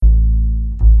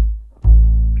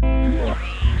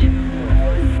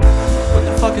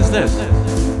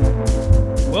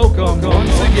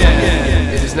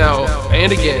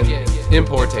And again,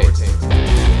 Importates.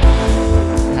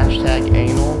 Hashtag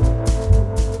anal.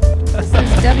 This is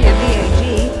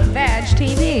WVAG Vag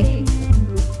TV.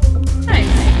 Nice.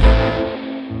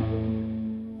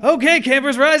 Okay,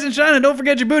 campers, rise and shine, and don't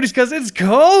forget your booties, because it's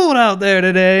cold out there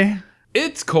today.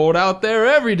 It's cold out there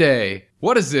every day.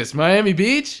 What is this, Miami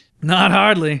Beach? Not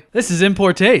hardly. This is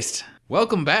Import Taste.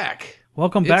 Welcome back.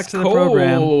 Welcome back to the program.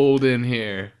 It's cold in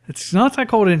here. It's not that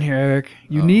cold in here, Eric.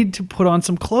 You need to put on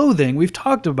some clothing. We've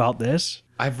talked about this.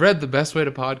 I've read the best way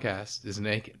to podcast is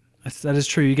naked. That is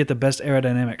true. You get the best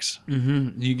aerodynamics.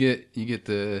 Mm-hmm. You get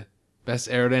the best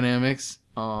aerodynamics.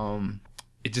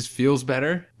 It just feels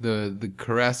better. The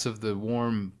caress of the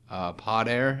warm pod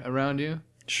air around you.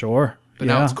 Sure. But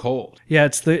now it's cold. Yeah,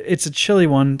 it's a chilly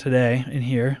one today in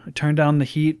here. I turned down the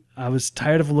heat. I was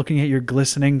tired of looking at your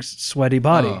glistening, sweaty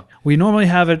body. We normally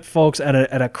have it, folks, at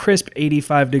a crisp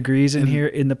 85 degrees in here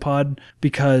in the pod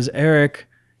because Eric,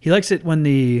 he likes it when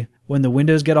the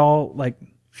windows get all like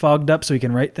fogged up so he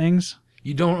can write things.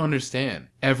 You don't understand.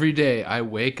 Every day I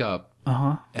wake up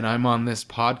and I'm on this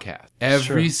podcast.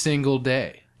 Every single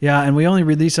day. Yeah, and we only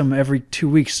release them every 2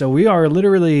 weeks. So we are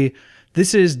literally,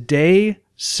 this is day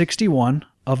 61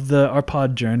 of our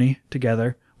pod journey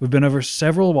together. We've been over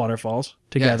several waterfalls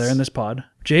together in this pod.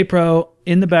 J-Pro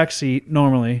in the back seat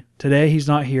normally. Today he's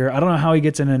not here. I don't know how he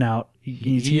gets in and out.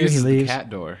 He's here, he leaves. The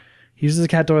cat door. He uses the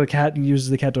cat door. The cat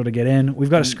uses the cat door to get in. We've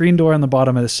got a screen door on the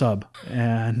bottom of the sub.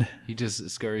 And he just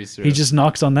scurries through. He just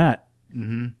knocks on that.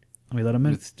 Mm-hmm. We let him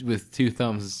in. With two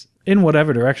thumbs. In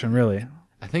whatever direction, really.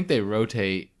 I think they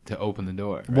rotate to open the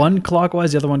door. Right? One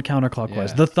clockwise, the other one counterclockwise.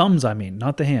 Yeah. The thumbs, I mean,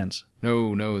 not the hands.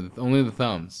 No, only the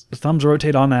thumbs. The thumbs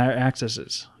rotate on our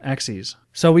axes.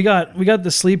 So we got the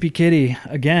Sleepy Kitty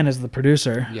again as the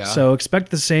producer. Yeah. So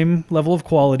expect the same level of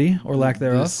quality or lack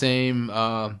thereof. The same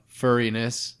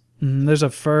furriness. There's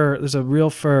a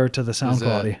real fur to the sound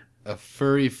quality. A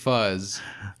furry fuzz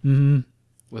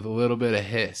with a little bit of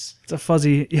hiss. It's a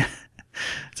fuzzy,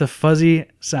 it's a fuzzy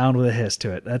sound with a hiss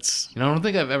to it. I don't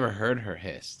think I've ever heard her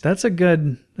hiss. That's a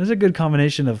good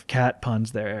combination of cat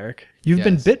puns there, Eric. You've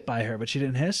been bit by her, but she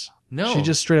didn't hiss? No. She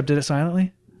just straight up did it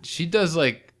silently? She does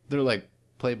they're like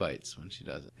play bites when she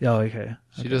does it. Oh, okay.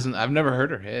 She doesn't, I've never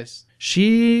heard her hiss.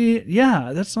 I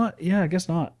guess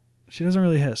not. She doesn't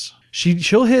really hiss.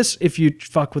 She'll hiss if you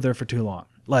fuck with her for too long.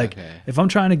 If I'm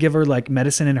trying to give her like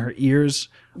medicine in her ears.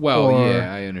 Well,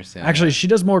 yeah, I understand. Actually, she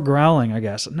does more growling, I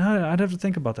guess. No, I'd have to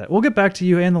think about that. We'll get back to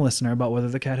you and the listener about whether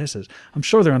the cat hisses. I'm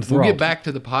sure they're enthralled. We'll get back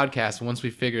to the podcast once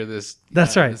we figure this.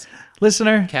 That's right. This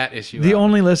listener. Cat issue. The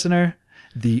only listener.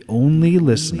 The only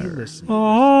listener.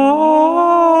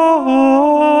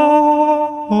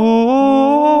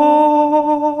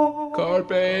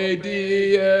 Carpe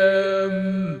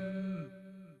diem.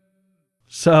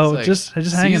 So just hang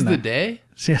in there. Seize the day?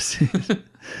 Yes.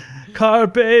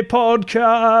 Carpe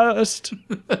podcast.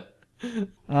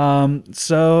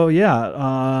 So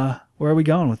yeah, where are we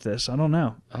going with this? I don't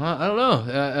know. I don't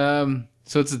know.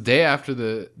 So it's the day after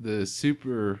the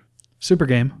super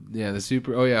game. Yeah, the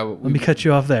super. Oh yeah. Let me cut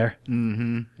you off there.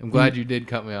 Mm-hmm. I'm glad you did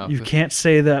cut me off. You can't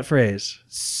say that phrase.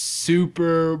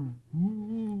 Super.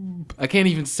 I can't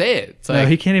even say it. It's no,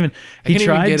 he can't even. He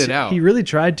tried. Even get it out. He really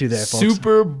tried to there, folks.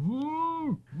 Super.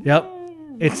 Yep.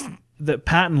 It's the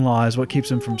patent law is what keeps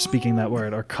him from speaking that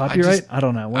word, or copyright. I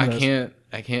don't know. I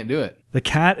can't do it. The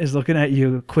cat is looking at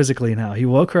you quizzically now. He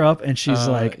woke her up and she's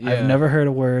like, yeah. I've never heard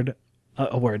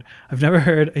I've never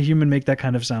heard a human make that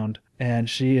kind of sound, and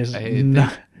she is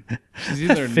not. She's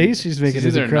either face she's making. She's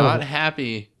is either incredible. not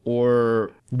happy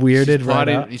or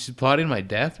weirded. She's plotting my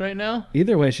death right now.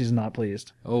 Either way, she's not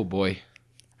pleased. Oh boy.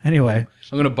 Anyway,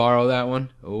 I'm gonna borrow that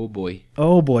one. Oh boy.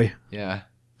 Oh boy. Yeah.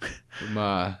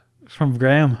 From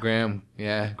Graham. Graham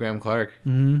Clark.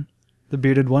 Mm-hmm. The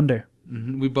bearded wonder.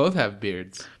 Mm-hmm. We both have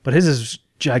beards, but his is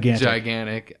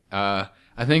gigantic. I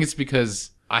think it's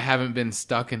because I haven't been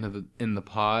stuck in the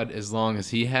pod as long as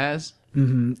he has.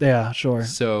 Mm-hmm. Yeah, sure.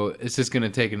 So it's just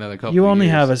gonna take another couple. You of only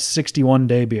years. have a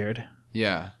 61-day beard.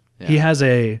 Yeah. He has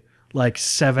a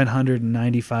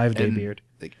 795-day beard.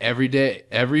 Like every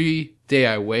day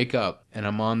I wake up and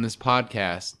I'm on this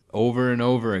podcast over and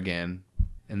over again,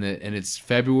 and it's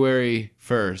February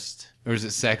 1st, or is it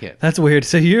 2nd? That's weird.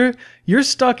 So you're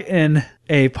stuck in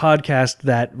a podcast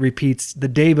that repeats the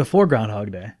day before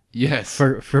Groundhog Day. Yes.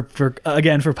 For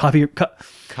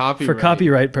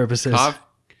copyright purposes.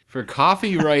 For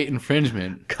copyright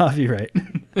infringement. Copyright.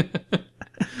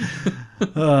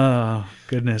 Oh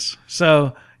goodness.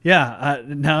 So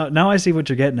now I see what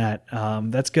you're getting at.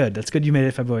 That's good. That's good. You made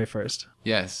it February 1st.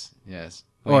 Yes.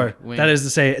 Or wink. that is to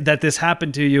say that this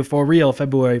happened to you for real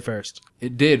February 1st.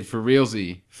 It did for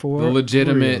realsy. For the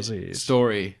legitimate realsies.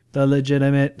 story. The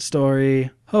legitimate story.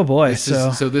 Oh boy. This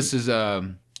is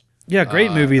yeah,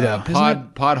 great movie though.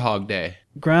 Pod Hog Day.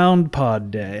 Ground Pod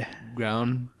Day.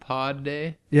 Ground Pod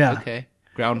Day? Yeah. Okay.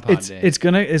 Ground Pod Day.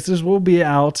 This will be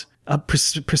out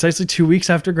precisely 2 weeks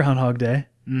after Groundhog Day.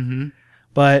 Mm-hmm.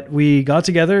 But we got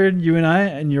together, you and I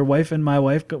and your wife and my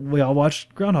wife, we all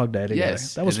watched Groundhog Day together.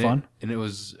 Yes. That was fun. And it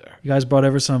was You guys brought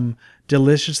over some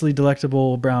deliciously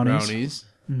delectable brownies.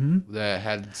 That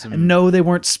had some. And no, they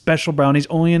weren't special brownies,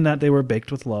 only in that they were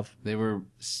baked with love. They were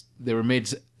made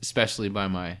especially by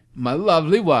my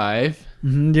lovely wife.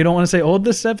 You don't want to say old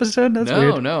this episode? That's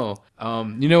weird. No.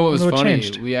 You know what was What funny?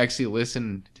 changed? We actually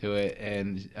listened to it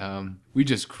and we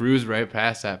just cruised right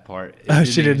past that part. Oh,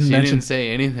 she didn't mention- didn't say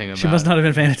anything about She must not have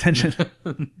been paying attention.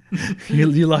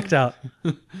 you lucked out.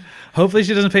 Hopefully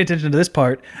she doesn't pay attention to this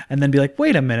part and then be like,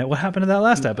 wait a minute, what happened to that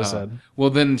last episode? Well,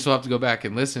 then she'll have to go back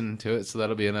and listen to it, so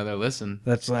that'll be another listen.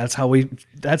 That's how we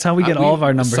get all of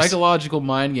our numbers. Psychological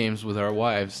mind games with our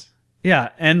wives. Yeah,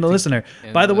 and the listener.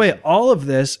 By the way, all of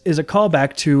this is a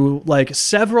callback to like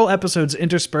several episodes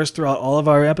interspersed throughout all of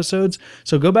our episodes.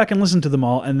 So go back and listen to them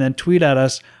all and then tweet at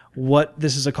us what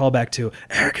this is a callback to.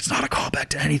 Eric, it's not a callback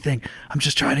to anything. I'm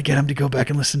just trying to get him to go back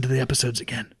and listen to the episodes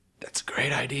again. That's a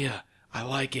great idea. I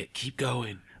like it. Keep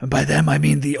going. And by them, I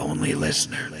mean the only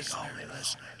listener.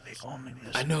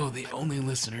 I know the only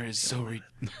listener is so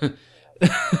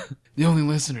the only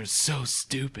listener is so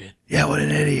stupid. Yeah, what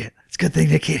an idiot. It's a good thing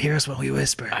they can't hear us when we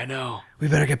whisper. I know. We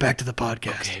better get back to the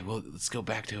podcast. Okay, well, let's go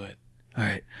back to it.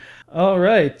 All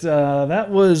right. That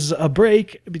was a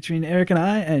break between Eric and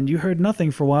I, and you heard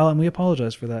nothing for a while, and we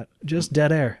apologize for that. Just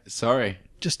dead air. Sorry.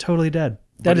 Just totally dead.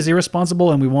 That is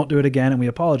irresponsible, and we won't do it again, and we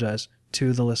apologize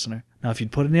to the listener. Now, if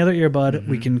you'd put in the other earbud,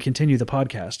 we can continue the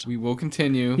podcast. We will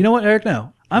continue. You know what, Eric?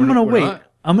 No. I'm going to wait. not?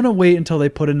 I'm going to wait until they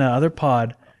put in the other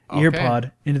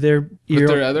earpod into their ear.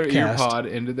 Put their other cast. earpod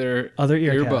into their Other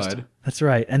earbud. That's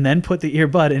right. And then put the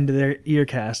earbud into their ear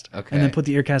cast. Okay. And then put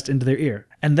the ear cast into their ear.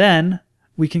 And then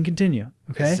we can continue.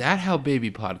 Okay? Is that how baby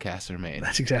podcasts are made?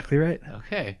 That's exactly right.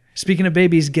 Okay. Speaking of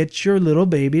babies, get your little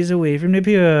babies away from the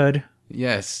pod.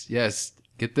 Yes.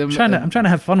 Get them. I'm trying to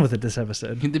have fun with it this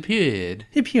episode. in the pod.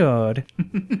 The pod.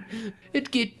 It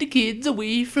get the kids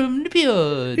away from the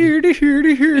pod. Hurdy,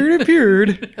 hurdy, hurdy,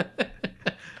 purd.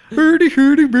 Hurdy,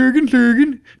 hurdy, bergen,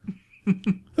 turgen.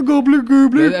 A gobbler,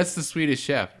 gobbler. That's the Swedish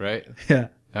Chef, right? Yeah.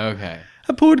 Okay.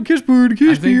 A podcast,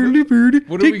 beardy, birdie.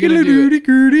 What are we Take a gonna do? dirty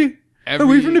curdy.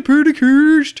 Away from the purdy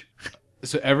cursed.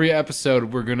 So every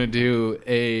episode we're gonna do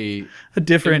a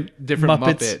different different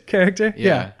Muppets Muppet character.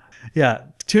 Yeah. Yeah.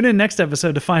 Tune in next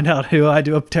episode to find out who I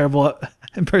do a terrible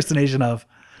impersonation of.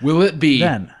 Will it be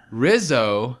Then.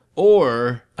 Rizzo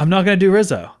or I'm not going to do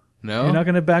Rizzo. no? You're not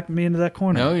going to back me into that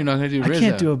corner. No, you're not gonna do Rizzo. I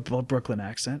can't do a Brooklyn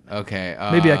accent. Okay.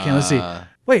 Maybe I can. Let's see.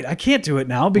 Wait, I can't do it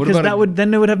now because about that a- would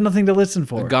then they would have nothing to listen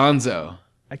for. Gonzo.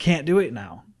 I can't do it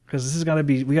now because this is got to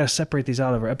be. We got to separate these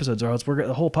out of our episodes, or else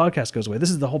the whole podcast goes away. This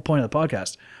is the whole point of the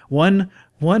podcast. One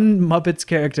Muppets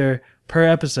character per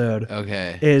episode.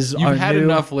 Okay. Is You've our had new-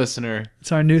 enough, listener.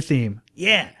 It's our new theme.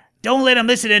 Yeah, don't let them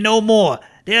listen to no more.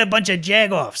 They're a bunch of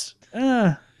jagoffs.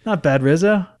 Not bad,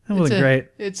 Rizzo. That wasn't great.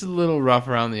 It's a little rough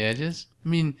around the edges. I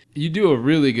mean, you do a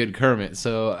really good Kermit,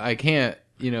 so I can't,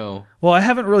 Well, I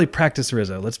haven't really practiced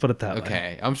Rizzo. Let's put it that way.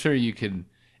 Okay, I'm sure you could.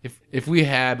 If we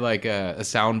had like a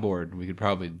soundboard, we could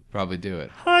probably do it.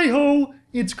 Hi ho,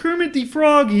 it's Kermit the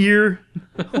Frog here.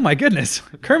 Oh my goodness,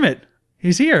 Kermit,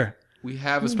 he's here. We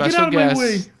have a out special of my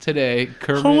way. guest today,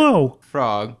 Kermit Hello.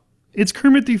 Frog. It's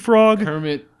Kermit the Frog.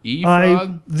 Kermit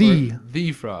Frog? the. Or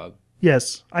the Frog.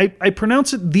 Yes, I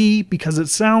pronounce it the because it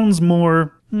sounds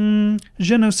more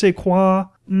je ne sais quoi,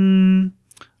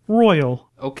 royal.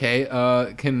 Okay,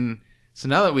 so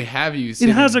now that we have you It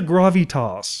sitting, has a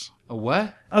gravitas. a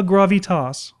what? A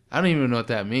gravitas. I don't even know what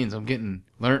that means. I'm getting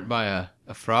learnt by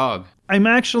a frog. I'm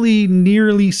actually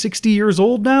nearly 60 years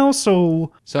old now,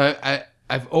 so So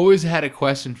I've always had a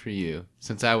question for you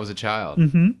since I was a child.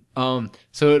 Mm-hmm.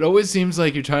 So it always seems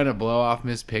like you're trying to blow off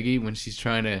Miss Piggy when she's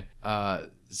trying to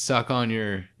suck on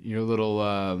your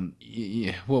little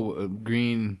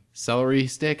green celery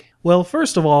stick. well,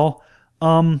 first of all,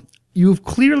 you've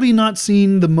clearly not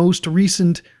seen the most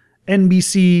recent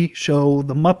NBC show,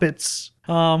 The Muppets,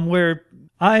 where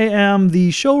I am the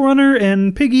showrunner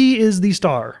and Piggy is the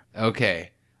star.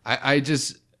 Okay, I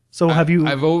just So have you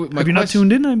I've always, my have you not question-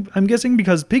 tuned in? I'm guessing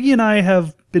because Piggy and I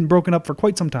have been broken up for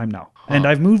quite some time now, and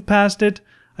I've moved past it.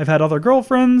 I've had other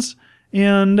girlfriends,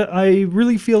 and I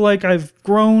really feel like I've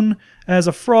grown as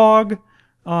a frog.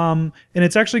 And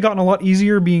it's actually gotten a lot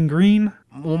easier being green.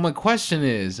 Well, my question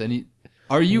is,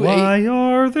 are you Why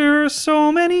are there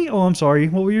so many? Oh, I'm sorry.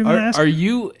 What were you going to ask? are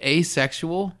you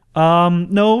asexual?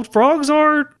 No, frogs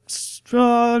are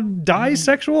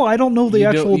disexual. I don't know the You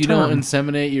actual you term. don't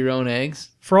inseminate your own eggs?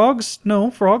 Frogs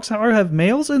have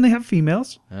males and they have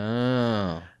females.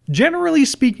 Oh. Generally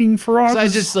speaking, frogs I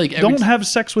just, like, every don't have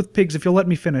sex with pigs. If you'll let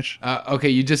me finish, Okay,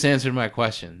 you just answered my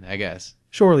question, I guess.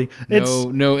 surely it's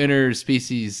No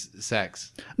interspecies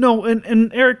sex. no.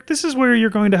 And Eric, this is where you're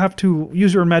going to have to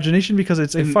use your imagination because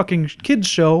it's a fucking kids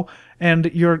show,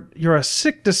 and you're a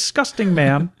sick, disgusting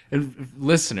man. And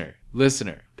listener,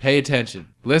 pay attention.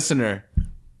 Listener,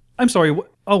 I'm sorry.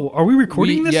 Are we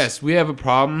recording this? yes, we have a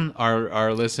problem.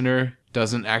 Our listener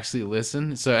doesn't actually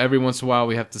listen, so every once in a while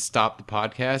we have to stop the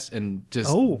podcast and just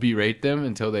berate them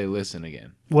until they listen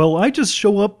again. Well, I just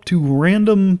show up to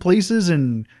random places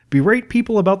and berate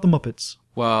people about the Muppets.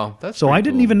 Well, that's So pretty I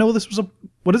didn't cool. even know this was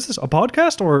what is this? A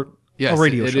podcast or Yes, a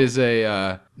radio it show? is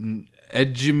a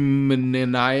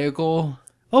edumaniacal.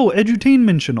 Oh,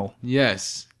 edutainmentional.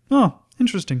 Yes. Oh,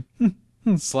 interesting. /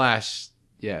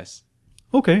 yes.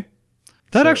 Okay.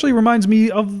 That actually reminds me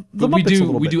of the But Muppets a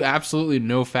little we bit. do absolutely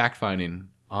no fact finding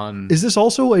on. Is this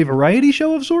also a variety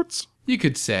show of sorts? You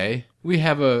could say we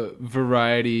have a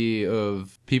variety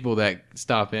of people that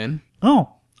stop in. Oh,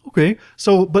 okay.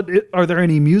 So, but are there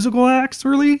any musical acts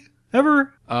really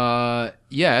ever?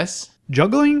 Yes.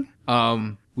 Juggling?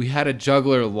 We had a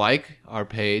juggler like our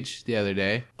page the other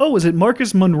day. Oh, is it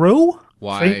Marcus Monroe?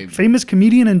 Why? Famous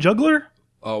comedian and juggler?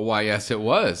 Oh, why? Yes, it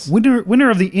was. Winner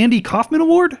of the Andy Kaufman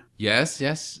Award? Yes,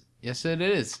 it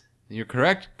is. You're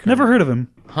correct. Never heard of him.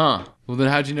 Huh. Well, then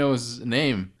how'd you know his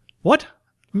name? What?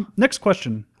 Next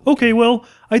question. Okay, well,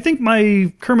 I think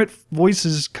my Kermit voice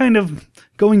is kind of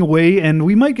going away and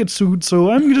we might get sued, so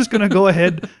I'm just going to go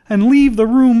ahead and leave the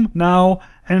room now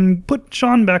and put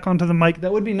Sean back onto the mic.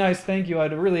 That would be nice. Thank you.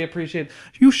 I'd really appreciate it.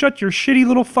 You shut your shitty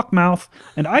little fuck mouth,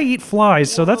 and I eat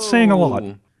flies, so that's saying a lot.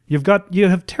 Whoa. You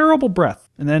have terrible breath.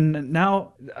 And then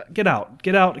now, get out,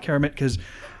 Kermit, because,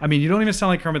 I mean, you don't even sound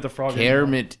like Kermit the Frog anymore.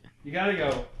 Kermit. You gotta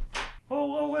go.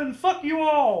 Oh, and fuck you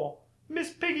all. Miss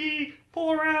Piggy,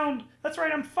 pull around. That's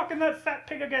right, I'm fucking that fat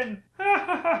pig again.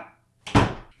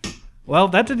 Well,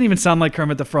 that didn't even sound like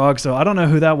Kermit the Frog, so I don't know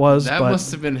who that was. That but...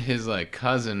 must have been his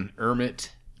cousin, Ermit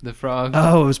the Frog.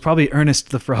 Oh, it was probably Ernest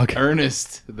the Frog.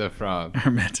 Ernest the Frog.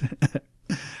 Hermit.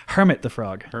 Hermit the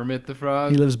Frog. Hermit the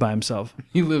Frog. He lives by himself.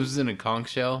 He lives in a conch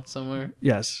shell somewhere.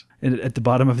 Yes, at the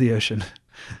bottom of the ocean.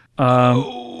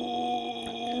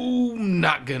 Oh,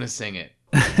 not gonna sing it.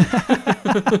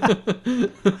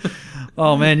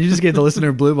 Oh man, you just gave the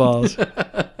listener blue balls.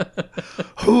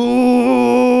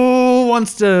 Who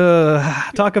wants to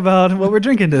talk about what we're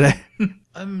drinking today?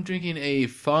 I'm drinking a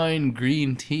fine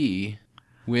green tea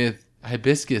with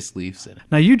hibiscus leaves in it.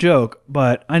 Now you joke,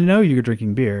 but I know you're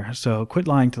drinking beer, so quit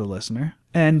lying to the listener.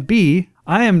 And B,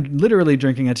 I am literally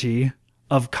drinking a tea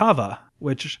of kava,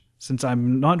 which, since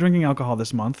I'm not drinking alcohol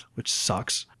this month, which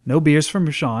sucks, no beers from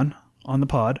Sean on the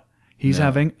pod. He's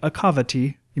having a kava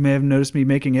tea. You may have noticed me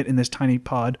making it in this tiny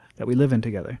pod that we live in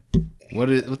together. What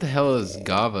the hell is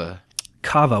gava?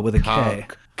 Kava with a K.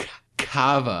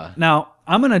 Kava. Now,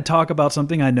 I'm going to talk about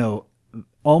something I know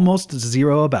almost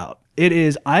zero about. It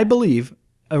is, I believe,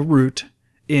 a root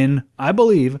in, I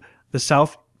believe, the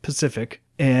South Pacific.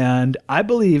 And I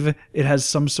believe it has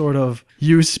some sort of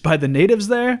use by the natives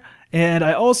there. And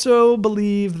I also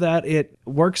believe that it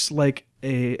works like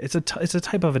it's a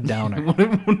type of a downer.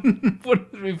 Wouldn't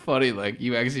it be funny? Like,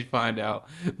 you actually find out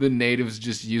the natives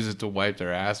just use it to wipe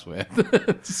their ass with.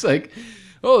 It's like,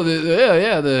 oh,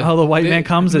 The white man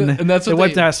comes and that's they what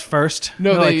wipe their ass first.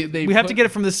 No, They're they we have put- to get it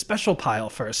from this special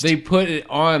pile first. They put it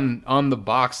on the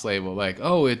box label, like,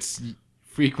 oh, it's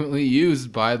frequently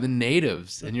used by the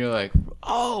natives, and you're like,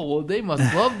 oh, well, they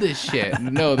must love this shit.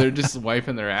 No, they're just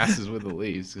wiping their asses with the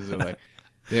leaves because they're like,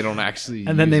 they don't actually.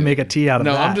 And then use they it. make a tea out of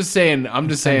No, that. I'm just saying.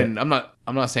 I'm Send I'm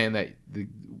not saying that the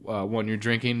one you're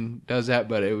drinking does that,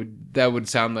 but that would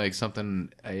sound like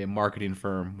something a marketing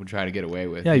firm would try to get away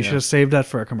with. Yeah, you know? should have saved that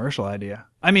for a commercial idea.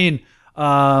 I mean,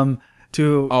 I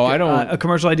don't a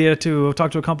commercial idea to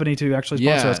talk to a company to actually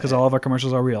sponsor us because all of our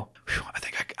commercials are real. Whew, I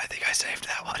think I saved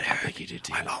that one. Eric. I think you did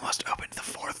too. I almost opened the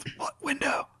fourth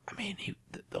window I mean,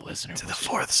 the listener to the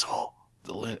fourth soul.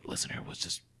 the listener was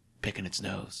just picking its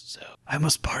nose. So I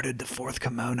almost parted the fourth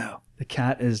kimono. The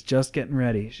cat is just getting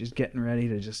ready. She's getting ready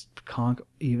to just conk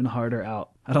even harder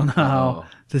out. I don't know how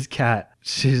this cat.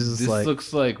 She's just this like,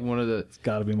 looks like one of the. it's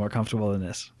got to be more comfortable than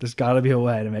this. There's got to be a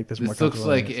way to make this more This looks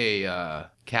comfortable. like than this.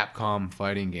 a Capcom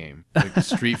fighting game, like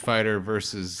Street Fighter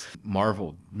versus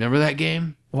Marvel. Remember that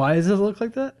game? Why does it look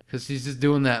like that? Because he's just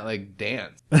doing that like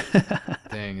dance.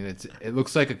 thing. It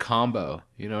looks like a combo.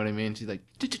 You know what I mean? She's like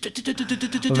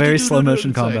A very slow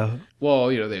motion It's like- combo. well,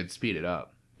 they'd speed it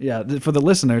up. Yeah, for the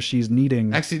listener, she's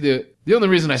kneading. Actually, the only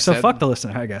reason I So said fuck the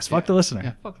listener, I guess. Fuck the listener.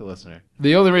 yeah, fuck the listener.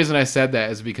 The only reason I said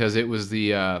that is because it was the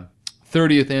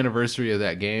 30th anniversary of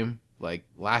that game, like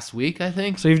last week, I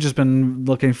think. So you've just been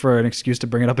looking for an excuse to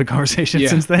bring it up in conversation Yeah.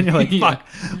 since then. You're like, Yeah.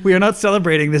 fuck, we are not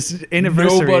celebrating this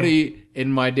anniversary. Nobody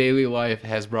in my daily life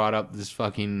has brought up this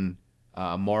fucking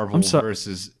Marvel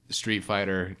versus Street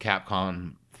Fighter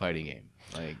Capcom fighting game.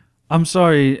 Like, I'm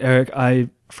sorry, Eric. I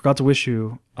forgot to wish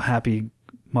you a happy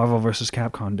Marvel vs.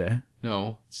 Capcom Day.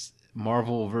 no, it's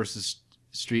Marvel versus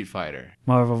Street Fighter.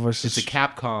 Marvel vs. It's a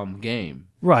Capcom game,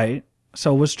 Right.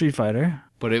 So was Street Fighter.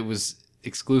 but it was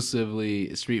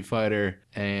exclusively Street Fighter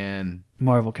and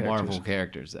Marvel characters. Marvel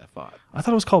characters that fought. I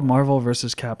thought it was called Marvel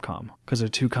vs. Capcom because they're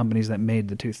two companies that made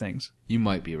the two things. You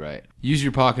might be right. Use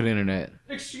your pocket internet.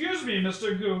 Excuse me,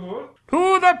 Mr. Google.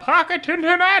 To the pocket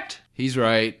internet! He's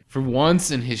right. For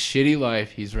once in his shitty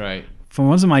life, he's right. For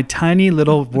once in my tiny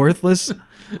little worthless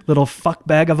little fuck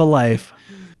bag of a life,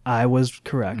 I was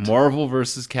correct. Marvel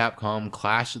vs. Capcom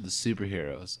Clash of the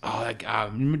Superheroes. Oh, that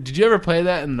God. Did you ever play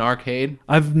that in an arcade?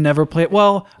 I've never played.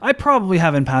 Well, I probably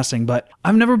have in passing, but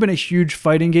I've never been a huge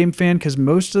fighting game fan because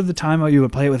most of the time you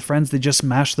would play it with friends, they just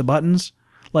smash the buttons.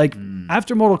 Like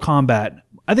after Mortal Kombat,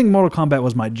 I think Mortal Kombat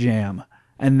was my jam.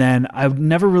 And then I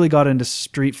never really got into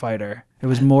Street Fighter. It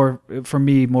was more for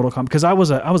me Mortal Kombat because I was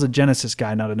a Genesis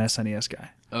guy, not an SNES guy.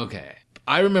 Okay.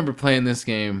 I remember playing this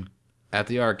game at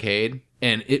the arcade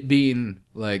and it being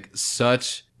like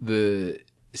such the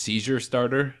seizure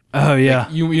starter. Oh yeah.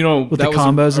 You know With that the was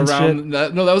combos and around,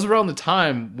 shit? that was around the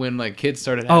time when like kids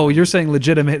started Oh, having, you're saying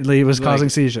legitimately it was like, causing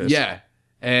seizures? Yeah.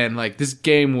 And like this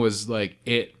game was like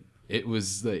it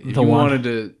was like if The you one. wanted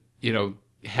to,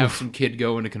 have some kid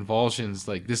go into convulsions,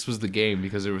 like this was the game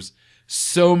because there was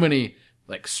so many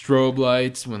like strobe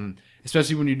lights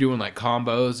especially when you're doing like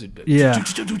combos. Yeah.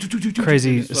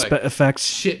 Crazy just, like, effects.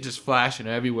 shit just flashing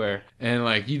everywhere, and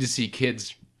like you just see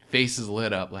kids' faces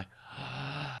lit up, like,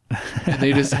 and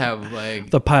they just have like,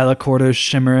 The pile of quarters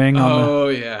shimmering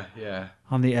yeah,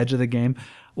 on the edge of the game.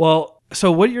 Well,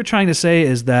 so what you're trying to say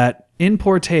is that In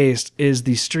Poor Taste is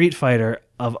the Street Fighter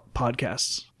of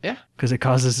podcasts yeah. because it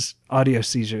causes audio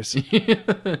seizures.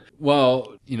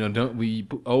 Well, don't we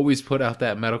always put out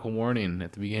that medical warning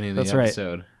at the beginning of the That's right.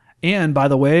 episode? And by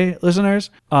the way, listeners,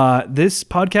 this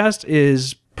podcast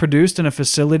is produced in a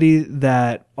facility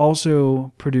that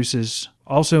also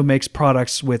makes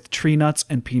products with tree nuts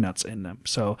and peanuts in them.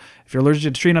 So if you're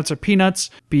allergic to tree nuts or peanuts,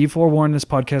 be forewarned, this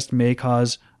podcast may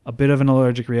cause a bit of an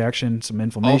allergic reaction, some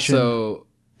inflammation, Also,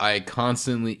 I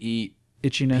constantly eat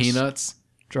itchiness, peanuts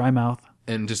dry mouth,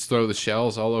 and just throw the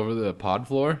shells all over the pod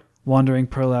floor. wandering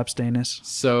prolapse anus.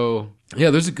 So yeah,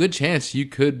 there's a good chance you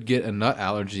could get a nut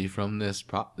allergy from this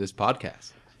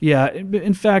podcast. Yeah,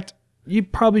 in fact, you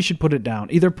probably should put it down.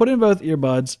 Either put in both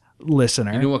earbuds,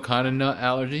 listener, You know what kind of nut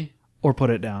allergy? or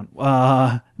put it down.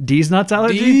 D's nuts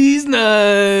allergy? These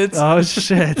nuts. Oh,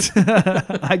 shit.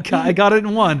 I got it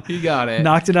in one. You got it.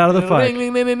 Knocked it out of the park. Ding,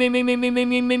 ding, ding, ding, ding, ding, ding, ding,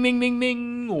 ding, ding, ding, ding,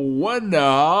 ding.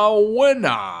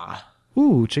 Winner.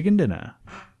 Ooh, chicken dinner.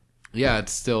 Yeah,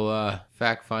 it's still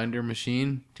Fact Finder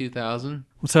Machine 2000.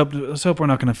 Let's hope we're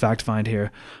not going to fact find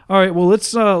here. All right, well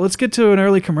let's get to an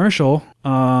early commercial.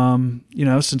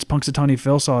 Since Punxsutawney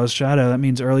Phil saw his shadow, that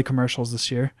means early commercials this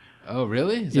year. Oh,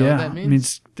 really? Is that what that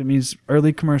means? It means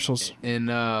early commercials. In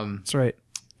That's right.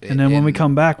 And then when we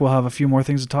come back, we'll have a few more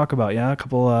things to talk about. Yeah, a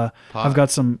couple. I've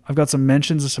got some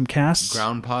mentions of some casts.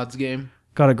 Ground Pods game.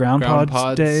 Got a Ground Pods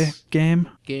Pods Day game.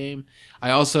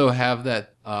 I also have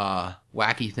that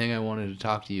wacky thing I wanted to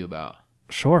talk to you about.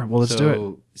 Sure. Well, let's do it.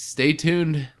 So stay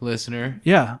tuned, listener.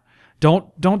 Yeah.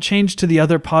 Don't change to the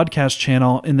other podcast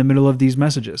channel in the middle of these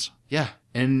messages. Yeah,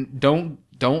 and don't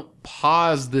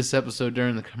pause this episode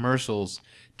during the commercials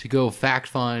to go fact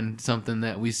find something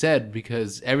that we said,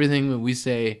 because everything that we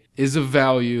say is of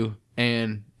value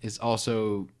and is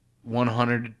also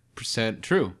 100%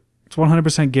 true. It's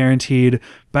 100% guaranteed,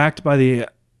 backed by the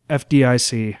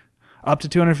FDIC. Up to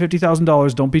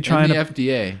 $250,000. Don't be trying And the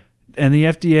FDA. And the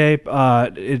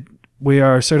FDA, we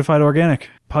are certified organic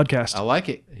podcast. I like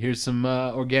it. Here's some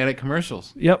organic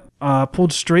commercials. Yep.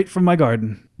 Pulled straight from my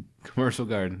garden. Commercial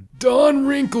garden. Don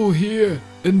Wrinkle here,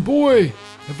 and boy,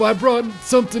 have I brought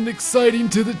something exciting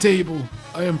to the table.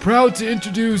 I am proud to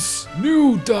introduce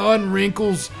new Don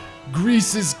Wrinkle's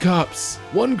Greases Cups.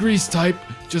 One grease type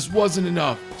just wasn't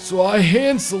enough, so I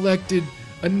hand selected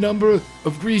a number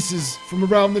of greases from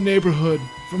around the neighborhood,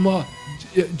 from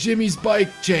Jimmy's bike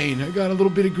chain. I got a little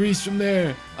bit of grease from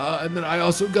there. And then I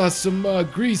also got some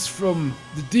grease from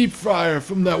the deep fryer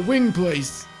from that wing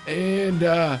place. And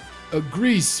a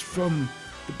grease from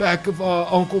the back of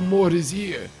Uncle Morty's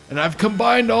ear. And I've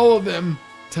combined all of them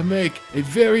to make a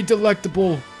very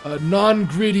delectable,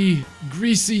 non-gritty,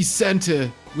 greasy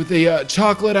center with a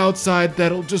chocolate outside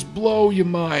that'll just blow your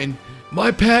mind.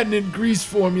 My patented grease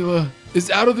formula is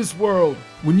out of this world.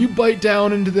 When you bite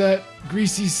down into that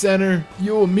greasy center,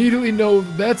 you'll immediately know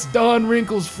that's Don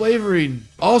Wrinkles flavoring.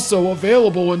 Also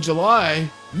available in July,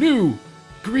 new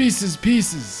Reese's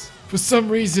Pieces. For some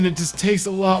reason, it just takes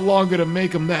a lot longer to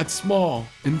make them that small.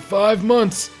 In 5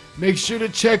 months, make sure to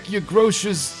check your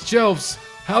grocer's shelves.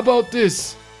 How about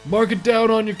this? Mark it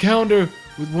down on your calendar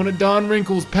with one of Don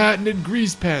Wrinkle's patented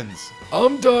grease pens.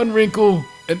 I'm Don Wrinkle,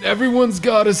 and everyone's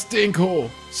got a stink hole.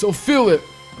 So fill it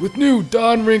with new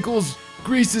Don Wrinkle's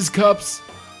Reese's Cups,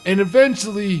 and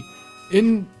eventually,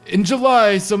 in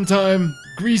July sometime,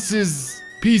 Reese's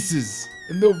Pieces,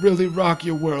 and they'll really rock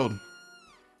your world.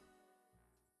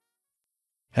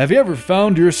 Have you ever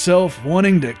found yourself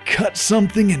wanting to cut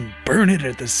something and burn it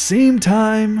at the same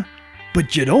time,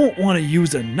 but you don't want to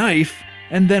use a knife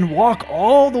and then walk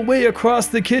all the way across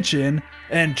the kitchen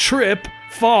and trip,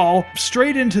 fall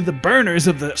straight into the burners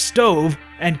of the stove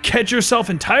and catch yourself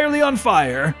entirely on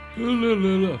fire?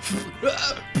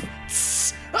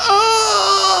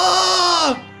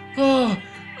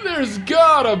 There's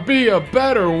gotta be a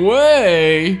better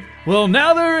way. Well,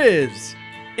 now there is.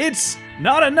 It's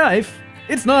not a knife,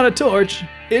 it's not a torch,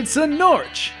 it's a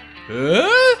Norch.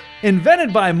 Huh?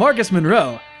 Invented by Marcus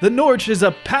Monroe, the Norch is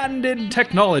a patented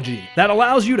technology that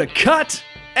allows you to cut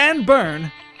and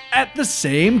burn at the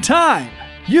same time.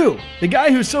 You, the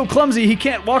guy who's so clumsy he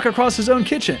can't walk across his own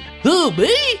kitchen. Who,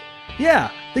 me?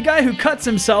 Yeah, the guy who cuts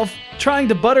himself trying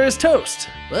to butter his toast.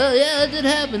 Well, yeah, that did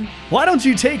happen. Why don't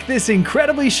you take this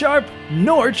incredibly sharp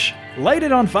Norch, light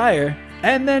it on fire,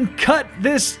 and then cut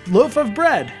this loaf of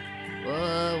bread?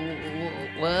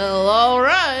 Well,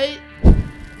 alright.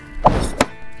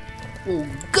 Oh,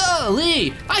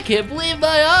 golly, I can't believe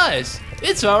my eyes.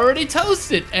 It's already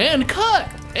toasted and cut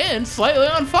and slightly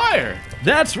on fire.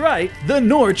 That's right, the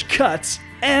Norch cuts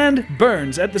and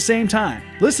burns at the same time.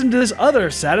 Listen to this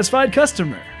other satisfied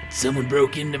customer. Someone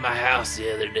broke into my house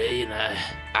the other day and I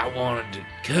wanted to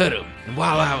cut them. And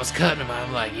while I was cutting them,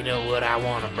 I'm like, you know what, I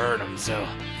want to burn them. So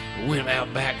I went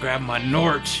out back, grabbed my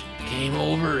Norch, came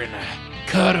over and I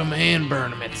cut them and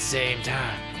burned them at the same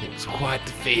time. It was quite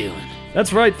the feeling.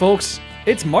 That's right, folks.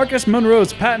 It's Marcus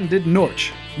Monroe's patented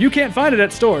Norch. You can't find it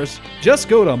at stores. Just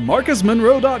go to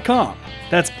marcusmonroe.com.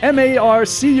 That's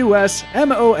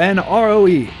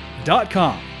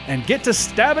MarcusMonroe.com and get to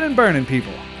stabbing and burning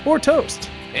people. Or toast.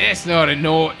 It's not a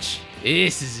Norch.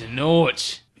 This is a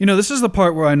Norch. You know, this is the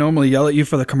part where I normally yell at you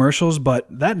for the commercials, but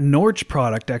that Norch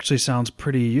product actually sounds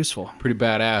pretty useful. Pretty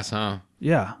badass, huh?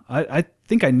 Yeah, I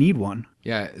think I need one.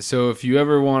 Yeah, so if you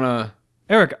ever want to...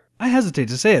 Eric, I hesitate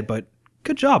to say it, but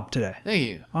good job today. Thank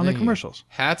you. On the commercials.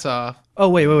 Hats off. Oh,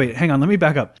 wait. Hang on. Let me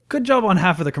back up. Good job on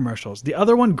half of the commercials. The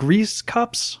other one, Grease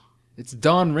Cups? It's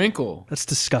Don Wrinkle. That's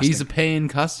disgusting. He's a paying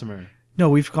customer. No,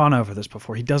 we've gone over this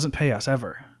before. He doesn't pay us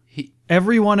ever. He...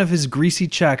 Every one of his greasy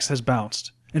checks has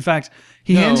bounced. In fact,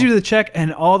 he hands you the check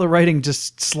and all the writing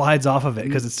just slides off of it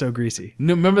because it's so greasy.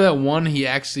 No, remember that one he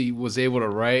actually was able to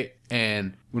write,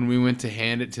 and when we went to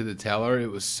hand it to the teller, it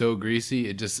was so greasy,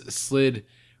 it just slid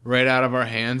right out of our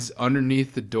hands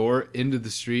underneath the door into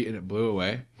the street, and it blew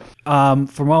away.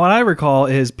 From what I recall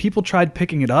is people tried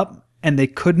picking it up, and they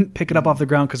couldn't pick it up off the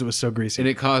ground because it was so greasy. And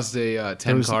it caused a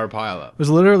 10-car pileup. It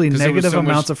was literally 'Cause there was negative so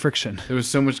amounts much- of friction. There was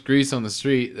so much grease on the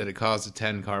street that it caused a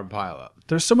 10-car pileup.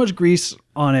 There's so much grease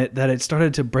on it that it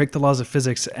started to break the laws of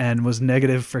physics and was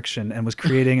negative friction and was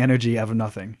creating energy out of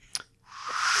nothing.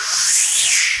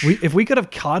 If we could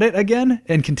have caught it again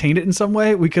and contained it in some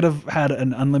way, we could have had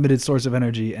an unlimited source of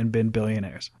energy and been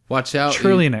billionaires. Watch out,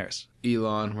 Trillionaires.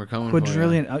 Elon. We're coming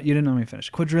Quadrillion. Oh, you didn't let me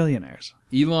finish. Quadrillionaires.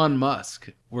 for you. Elon Musk.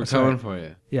 We're That's coming right. for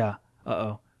you. Yeah.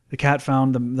 Uh-oh. The cat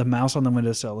found the mouse on the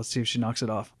windowsill. Let's see if she knocks it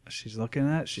off. She's looking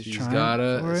at it. She's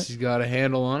trying for it. She's got a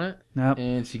handle on it. Nope.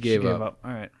 And she gave up.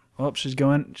 All right. Well, she's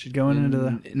going into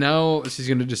the... Now she's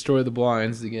going to destroy the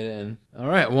blinds to get in. All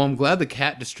right. Well, I'm glad the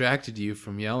cat distracted you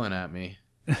from yelling at me.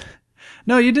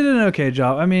 No, you did an okay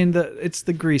job. I mean, it's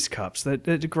the grease cups that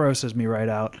it grosses me right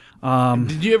out.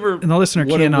 Did you ever? And the listener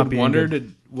what cannot it would be wonder injured.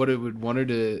 to what it would wonder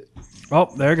to.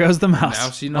 Oh, there goes the mouse.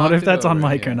 Now she I knocked wonder if it that's on over,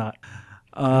 mic yeah. or not.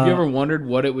 Have you ever wondered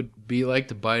what it would be like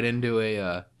to bite into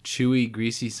a chewy,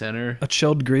 greasy center? A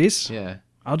chilled grease? Yeah,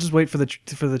 I'll just wait for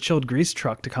the chilled grease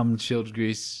truck to come chilled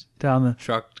grease down the...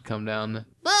 truck to come down.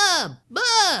 Ah,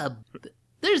 Bob,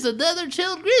 there's another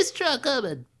chilled grease truck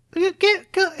coming. Here's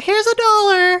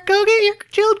 $1. Go get your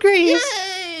chilled grease.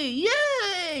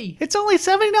 Yay! It's only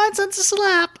 79 cents a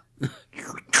slap.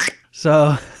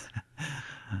 So,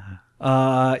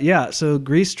 so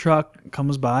grease truck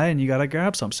comes by and you gotta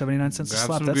grab some. 79 cents a Grab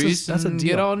slap. some That's grease a and deal.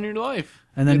 get on your life.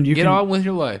 And then you get can- on with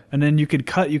your life. And then you can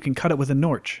cut it with a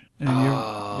Norch, and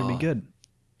you'll be good.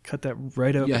 Cut that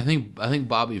right open. Yeah, I think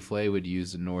Bobby Flay would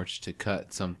use a Norch to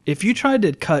cut some. If you tried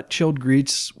to cut chilled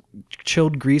grease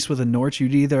with a Norch,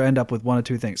 you'd either end up with one of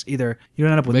two things. Either you'd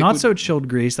end up with not Liquid- so chilled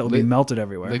grease that would be li- melted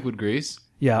everywhere. Liquid grease.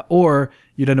 Yeah, or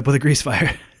you'd end up with a grease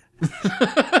fire.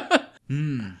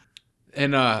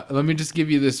 And let me just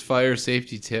give you this fire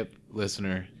safety tip,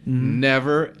 listener.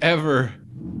 Never, ever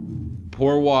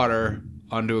pour water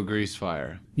onto a grease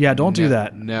fire. Yeah, don't do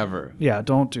that. Never. Yeah,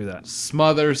 don't do that.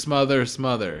 Smother, smother,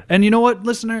 smother. And you know what,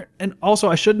 listener? And also,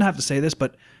 I shouldn't have to say this,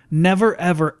 but never,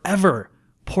 ever, ever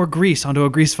pour grease onto a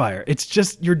grease fire. It's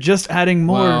just, you're just adding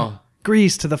more Well,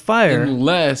 grease to the fire.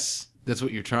 Unless that's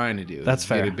what you're trying to do. That's is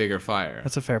fair. Get a bigger fire.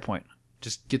 That's a fair point.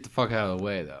 Just get the fuck out of the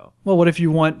way, though. Well, what if you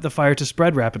want the fire to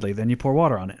spread rapidly? Then you pour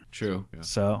water on it. True.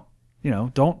 So,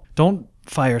 don't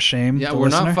fire shame. Yeah, the we're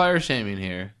listener. not fire shaming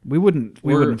here. We wouldn't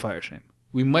We're- fire shame.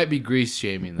 We might be grease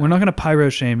shaming. Though. We're not going to pyro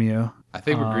shame you. I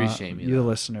think we're grease shaming. You, the though.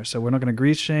 listener. So we're not going to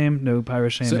grease shame. No pyro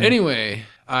shame. So anyway,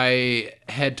 I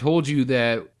had told you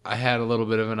that I had a little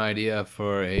bit of an idea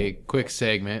for a quick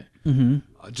segment,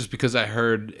 just because I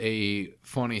heard a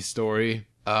funny story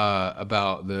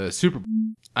about the Super Bowl.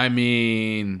 I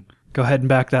mean, go ahead and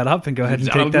back that up and go ahead and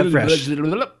take that fresh.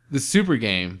 The Super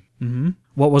Game.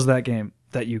 What was that game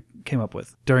that you came up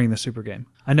with during the Super Game?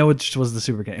 I know it was the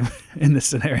Super Game in this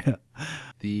scenario.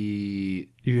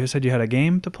 You said you had a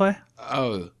game to play?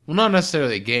 Well, not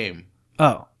necessarily a game.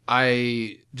 Oh,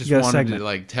 I just You got a wanted segment. to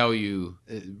like tell you,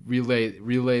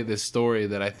 relay this story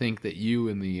that I think that you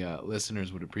and the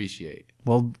listeners would appreciate.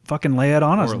 well, fucking lay it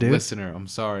on us, Or dude. listener, I'm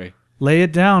sorry. Lay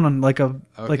it down on like a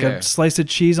Okay. slice of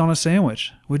cheese on a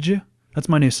sandwich, would you? That's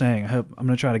my new saying. I'm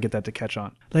gonna try to get that to catch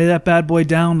on. Lay that bad boy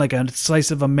down like a slice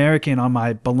of American on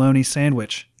my bologna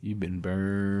sandwich You've been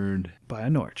burned. by a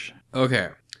Norch. Okay,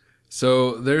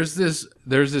 so there's this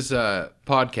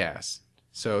podcast.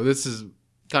 So this is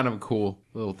kind of a cool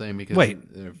little thing because Wait.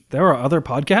 There are other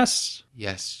podcasts?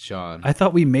 yes, Sean. I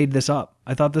thought we made this up.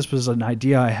 I thought this was an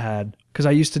idea I had because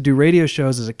I used to do radio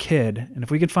shows as a kid, and if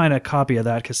we could find a copy of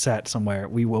that cassette somewhere,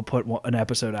 we will put an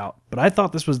episode out. But I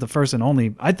thought this was the first and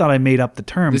only. I thought I made up the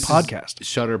term This podcast. is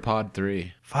Shutter Pod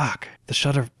 3. Fuck, the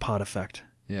Shutter Pod effect.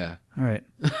 Yeah. All right.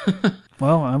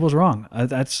 Well, I was wrong.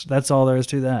 That's all there is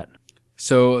to that.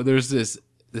 So there's this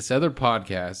other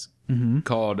podcast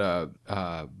called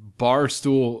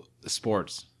Barstool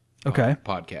Sports. Okay.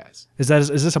 Podcast. Is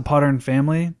this a Potter and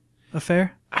Family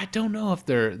affair? I don't know if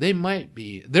they might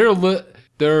be.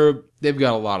 They've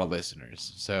got a lot of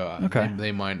listeners, so Okay.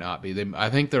 they might not be. I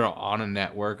think they're on a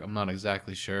network. I'm not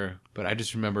exactly sure, but I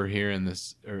just remember hearing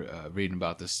this or reading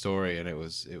about this story, and it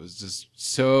was just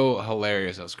so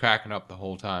hilarious. I was cracking up the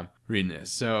whole time reading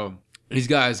this. So these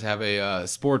guys have a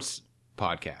sports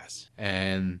podcast,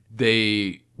 and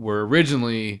they were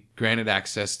originally granted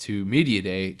access to Media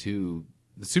Day to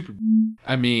the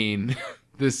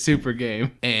the Super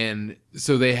Game. And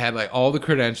so they had like all the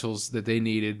credentials that they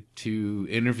needed to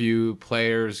interview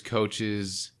players,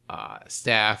 coaches,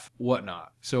 staff,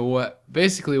 whatnot. So what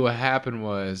happened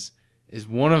is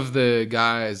one of the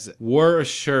guys wore a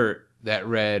shirt that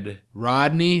read,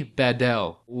 "Rodney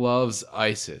Badell loves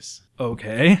ISIS."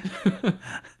 Okay.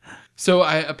 So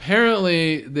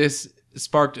apparently this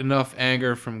sparked enough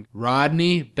anger from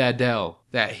Rodney Badell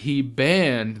that he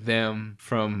banned them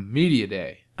from Media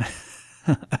Day.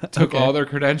 Took all their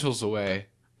credentials away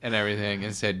and everything,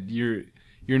 and said you're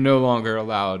no longer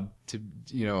allowed to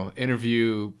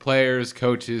interview players,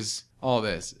 coaches, all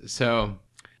this. So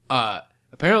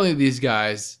apparently these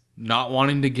guys, not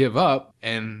wanting to give up,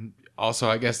 and also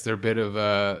I guess they're a bit of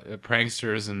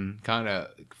pranksters and kind of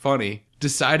funny,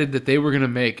 decided that they were going to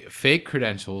make fake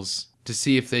credentials to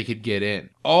see if they could get in.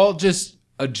 All just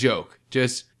a joke.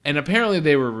 And apparently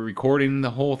they were recording the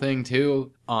whole thing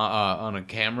too on a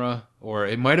camera, or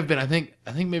it might have been. I think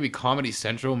maybe Comedy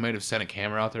Central might have sent a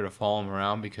camera out there to follow them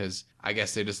around because I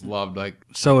guess they just loved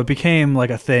So it became like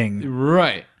a thing,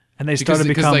 right. and they started to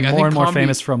Because, become like, I more think and more comedy-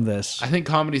 famous from this. I think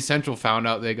Comedy Central found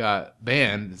out they got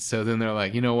banned, so then they're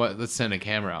like, you know what? Let's send a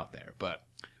camera out there. But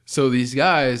so these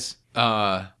guys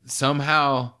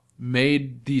somehow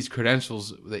made these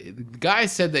credentials. The guy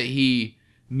said that he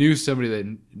knew somebody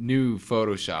that knew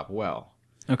Photoshop well.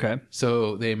 Okay.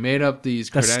 So they made up these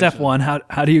That's credentials. step one. How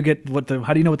do you get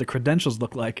how do you know what the credentials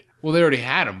look like? Well, they already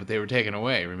had them, but they were taken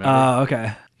away, remember?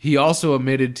 Okay. He also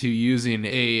admitted to using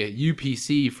a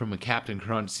UPC from a Captain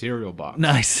Crunch cereal box.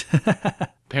 Nice.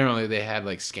 Apparently they had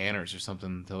like scanners or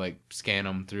something to like scan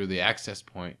them through the access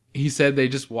point. He said they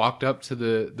just walked up to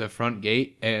the front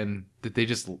gate and that they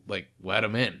just like let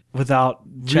them in. Without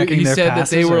checking He their said passes?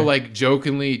 that they were or- like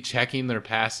jokingly checking their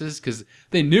passes because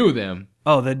they knew them.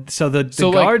 Oh, so the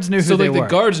So guards knew who so they like were.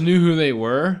 the guards knew who they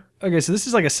were. Okay, so this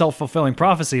is like a self-fulfilling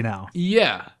prophecy now.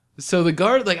 Yeah. So the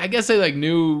guard, like, I guess they like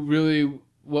knew really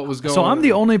what was going on. So I'm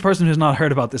the only person who's not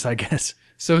heard about this, I guess.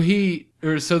 So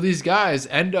these guys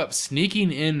end up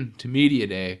sneaking in to media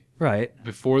day Right.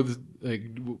 before the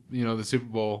the Super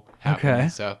Bowl happened Okay.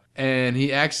 and stuff. And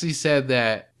he actually said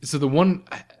that. So the one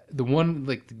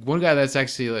guy that's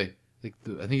actually I think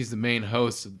he's the main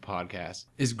host of the podcast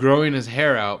is growing his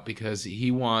hair out because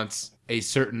he wants a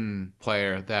certain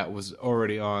player that was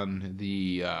already on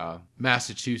the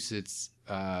Massachusetts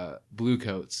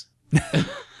Bluecoats.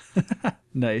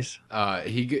 Nice.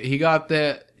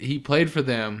 He played for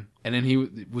them and then he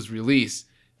was released.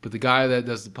 But the guy that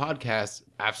does the podcast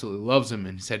absolutely loves him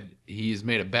and said he's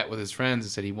made a bet with his friends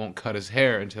and said he won't cut his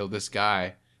hair until this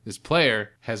player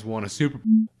has won a Super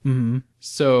Bowl. Mm-hmm.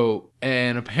 So,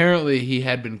 and apparently he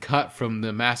had been cut from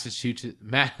the Massachusetts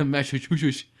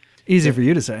Easy for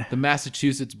you to say. the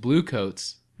Massachusetts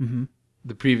Bluecoats Mm-hmm.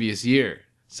 the previous year.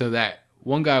 So that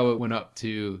one guy went up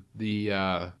to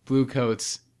the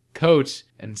Bluecoats coach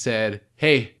and said,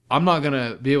 "Hey, I'm not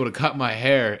gonna be able to cut my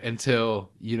hair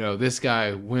until this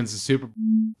guy wins the Super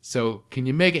Bowl. So can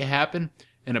you make it happen?"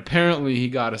 And apparently he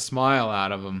got a smile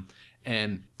out of him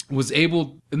and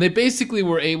they basically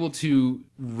were able to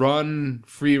run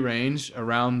free range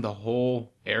around the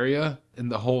whole area in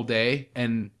the whole day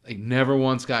and like never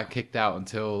once got kicked out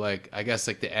until like I guess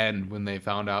like the end when they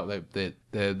found out that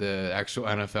the actual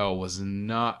NFL was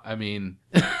not. I mean,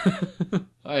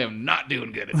 I am not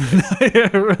doing good at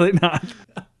this. Really not.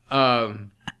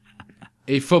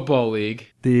 A football league.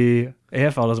 The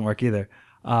AFL doesn't work either.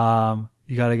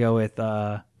 You got to go with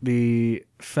the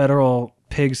Federal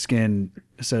Pigskin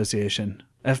Association,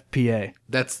 FPA.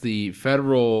 That's the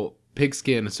Federal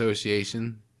Pigskin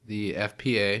Association, the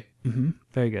FPA. Mm-hmm.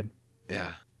 Very good.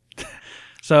 Yeah.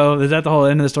 So is that the whole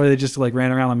end of the story? They just like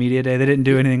ran around on media day. They didn't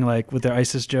do anything like with their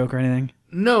ISIS joke or anything.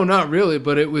 No, not really.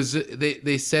 But it was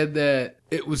they said that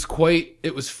it was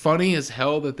funny as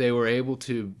hell that they were able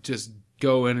to just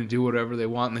go in and do whatever they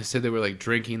want. And they said they were like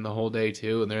drinking the whole day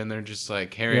too, and they're just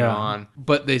like carrying Yeah. on.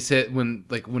 But they said when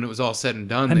it was all said and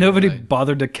done, And they were nobody like,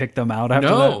 bothered to kick them out after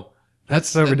that. no. That's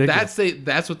so ridiculous.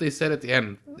 That's what they said at the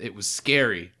end. It was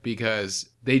scary because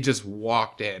they just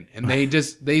walked in and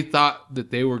they thought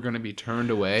that they were going to be turned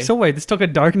away. So wait, this took a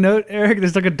dark note, Eric?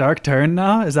 This took a dark turn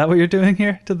now? Is that what you're doing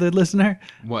here to the listener?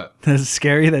 What? This is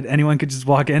scary that anyone could just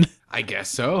walk in? I guess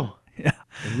so. Yeah.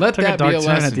 And let Took a that be dark a turn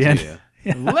lesson at the to end. you.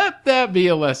 Yeah. Let that be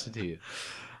a lesson to you.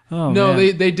 Oh, No,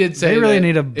 man. they did say They really that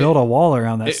need to build a wall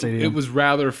around that it stadium. was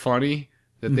rather funny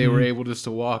that they Mm-hmm. were able just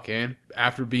to walk in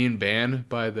after being banned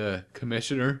by the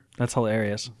commissioner. That's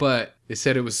hilarious. But they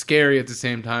said it was scary at the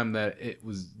same time that it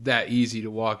was that easy to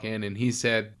walk in. And he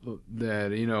said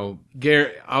that,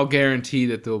 I'll guarantee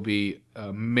that there'll be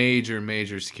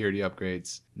major security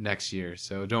upgrades next year.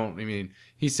 So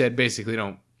he said basically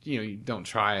don't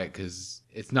try it because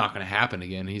it's not going to happen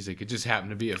again. He's like, it just happened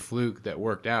to be a fluke that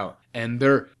worked out. And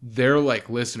their like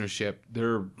listenership,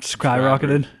 their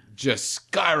Skyrocketed.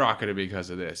 just skyrocketed because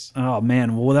of this. Oh,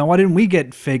 man. Well, then why didn't we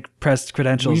get fake press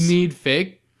credentials? We need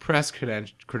fake press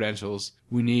credentials.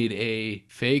 We need a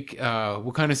fake.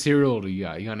 What kind of cereal do you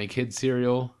got? You got any kid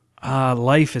cereal?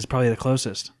 Life is probably the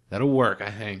closest. That'll work,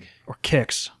 I think. Or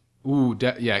Kicks. Ooh,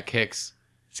 yeah, Kicks.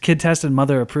 It's kid tested,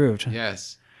 mother approved.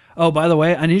 Yes. Oh, by the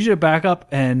way, I need you to back up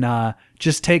and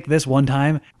just take this one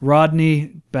time.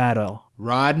 Rodney Battle.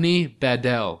 Rodney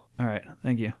Badell. All right,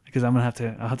 thank you. Because I'll have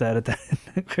to edit that.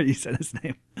 Where you said his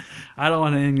name. I don't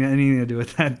want anything to do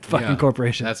with that fucking Yeah,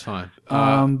 corporation. That's fine.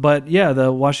 But yeah,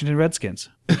 the Washington Redskins.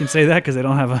 You can say that because they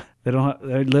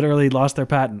literally lost their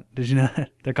patent. Did you know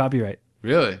that? Their copyright.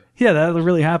 Really? Yeah, that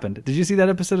really happened. Did you see that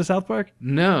episode of South Park?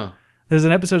 No. There's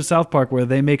an episode of South Park where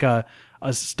they make a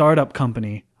startup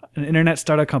company, an internet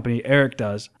startup company, Eric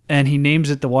does, and he names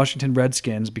it the Washington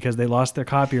Redskins because they lost their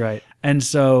copyright. And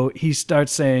so he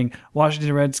starts saying,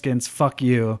 Washington Redskins, fuck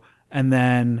you, and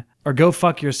then, or go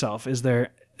fuck yourself they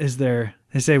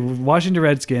say Washington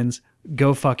Redskins,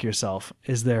 go fuck yourself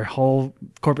is their whole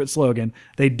corporate slogan.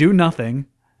 They do nothing,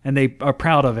 and they are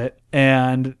proud of it,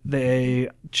 and they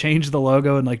changed the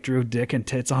logo and like drew dick and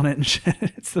tits on it and shit.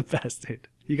 It's the best, dude.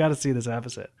 You got to see this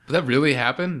episode. But that really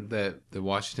happened? That the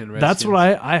Washington Redskins That's what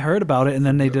I heard about it, and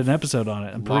then they did an episode on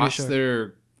it. I'm pretty lost sure.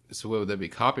 their... So what would that be?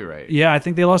 Copyright? Yeah, I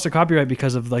think they lost their copyright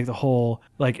because of like the whole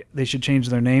like they should change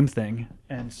their name thing,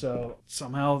 and so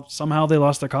somehow they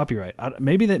lost their copyright.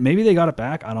 Maybe they got it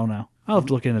back. I don't know. I'll have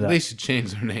to look into that. They should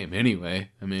change their name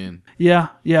anyway. I mean... Yeah.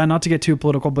 Not to get too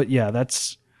political, but yeah,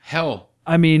 that's. Hell,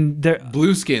 I mean, there.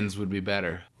 Blueskins would be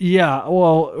better. Yeah,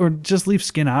 well, or just leave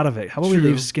skin out of it. How about we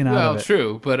leave skin out of it? Well,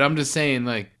 true, but I'm just saying,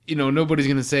 like, you know, nobody's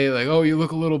gonna say like, "Oh, you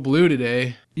look a little blue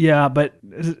today." Yeah, but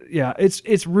yeah,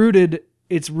 it's rooted.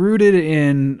 It's rooted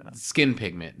in Skin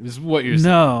pigment is what you're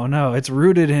saying. No, it's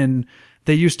rooted in.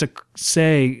 They used to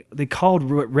say they called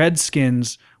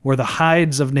redskins were the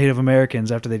hides of Native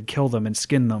Americans after they'd kill them and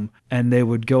skin them, and they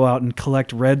would go out and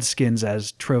collect redskins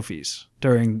as trophies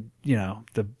during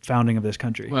the founding of this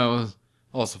country. Well,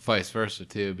 also vice versa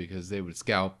too, because they would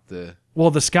scalp the.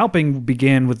 Well, the scalping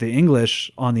began with the English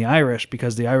on the Irish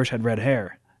because the Irish had red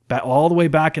hair. All the way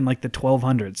back in like the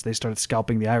 1200s, they started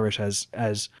scalping the Irish as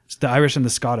the Irish and the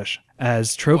Scottish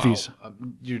as trophies. Wow.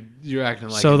 You're acting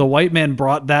like So the white man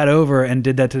brought that over and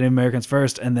did that to the Native Americans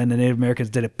first, and then the Native Americans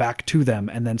did it back to them,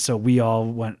 and then so we all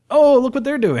went, oh, look what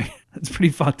they're doing. It's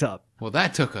pretty fucked up. Well,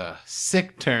 that took a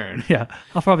sick turn. Yeah,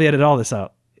 I'll probably edit all this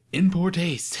out. In poor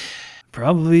taste.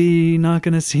 Probably not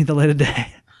going to see the light of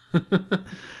day.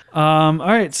 All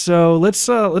right, so let's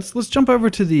jump over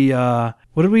to the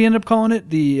what did we end up calling it?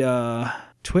 The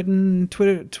Twitty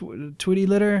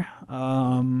litter.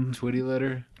 Twitty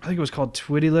litter. I think it was called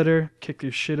Twitty litter. Kick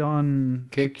your shit on.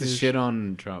 Kick the shit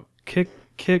on Trump. Kick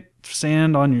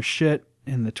sand on your shit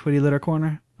in the Twitty litter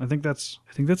corner. I think that's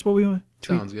what we want.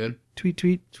 Sounds good. Tweet.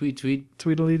 Tweedledee.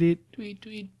 Tweedledee.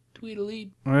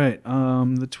 Tweedledee. All right,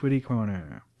 the Twitty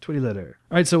corner. Twitty litter.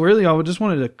 All right, so really, I just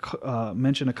wanted to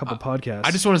mention a couple podcasts. I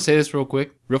just want to say this real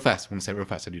quick, real fast. I'm gonna say it real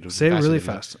fast. I need to say it really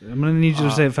fast. I'm gonna need you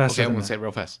to say it faster. Okay, I'm gonna say it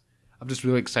real fast. I'm just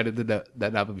really excited that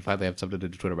now that we finally have something to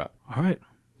Twitter about. All right.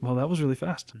 Well, that was really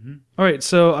fast. Mm-hmm. All right,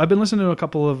 so I've been listening to a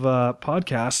couple of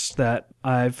podcasts that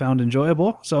I've found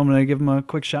enjoyable, so I'm going to give them a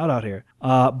quick shout out here.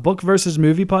 Book versus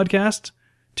movie podcast.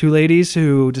 Two ladies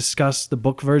who discuss the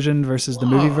book version versus the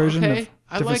movie version of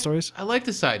different stories. I like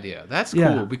this idea. That's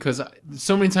Yeah. cool because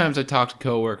so many times I talk to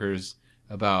coworkers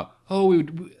about,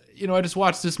 I just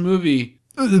watched this movie.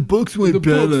 The book's way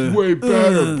better. Way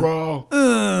better, bro.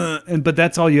 But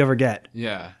that's all you ever get.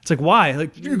 Yeah. It's like, why?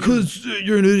 Like, Because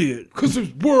you're an idiot. Because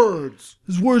there's words.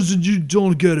 There's words that you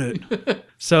don't get it.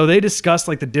 So they discussed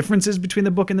like the differences between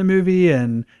the book and the movie,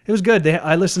 and it was good.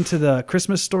 I listened to the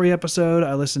Christmas Story episode.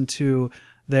 I listened to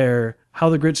their How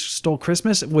the Grinch Stole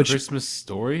Christmas, which Christmas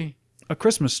Story? a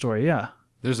Christmas story, yeah.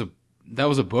 That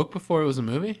was a book before it was a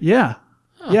movie? Yeah.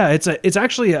 Yeah, it's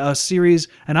actually a series,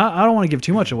 and I don't want to give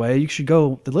too much away.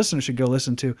 The listener should go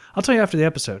listen to. I'll tell you after the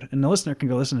episode, and the listener can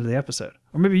go listen to the episode,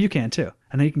 or maybe you can too,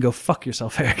 and then you can go fuck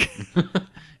yourself, Eric.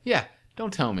 Yeah,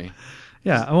 don't tell me.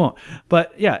 Yeah, I won't.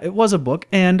 But yeah, it was a book,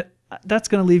 and that's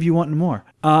gonna leave you wanting more.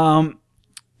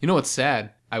 You know what's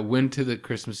sad? I went to the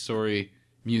Christmas Story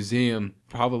Museum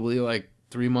probably like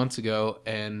 3 months ago,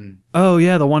 and Oh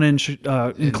yeah, the one in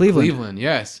Cleveland. Cleveland,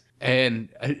 yes. And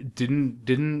I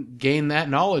didn't gain that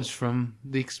knowledge from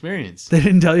the experience. They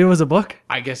didn't tell you it was a book?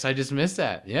 I guess I just missed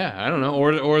that. Yeah, I don't know.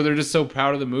 Or they're just so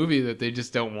proud of the movie that they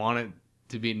just don't want it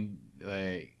to be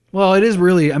like. Well, it is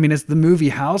really. I mean, it's the movie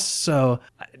house, so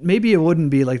maybe it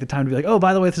wouldn't be like the time to be like, oh,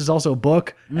 by the way, this is also a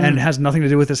book and it has nothing to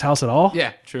do with this house at all.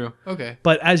 Yeah, true. Okay.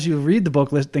 But as you read the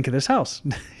book, think of this house.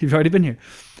 You've already been here.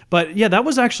 But yeah, that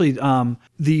was actually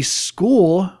the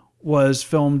school was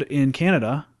filmed in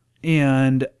Canada,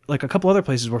 and like a couple other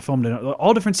places were filmed in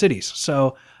all different cities.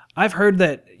 So I've heard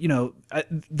that,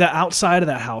 the outside of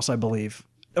that house, I believe,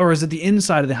 or is it the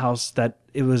inside of the house that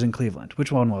it was in Cleveland?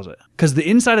 Which one was it? Because the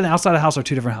inside and the outside of the house are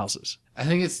two different houses. I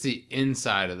think it's the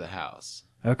inside of the house.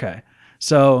 Okay.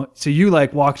 So you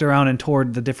like walked around and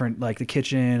toured the different, like the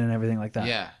kitchen and everything like that.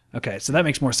 Yeah. Okay, so that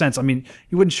makes more sense. I mean,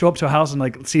 you wouldn't show up to a house and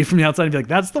like see it from the outside and be like,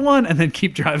 "That's the one," and then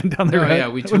keep driving down the road. Yeah,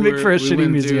 we That would make for a shitty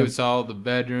went museum. through, saw the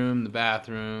bedroom, the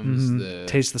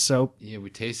bathrooms, Taste the soap. Yeah, we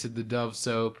tasted the Dove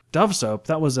soap. Dove soap.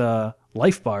 That was a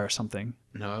Life Bar or something.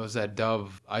 No, it was that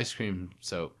Dove ice cream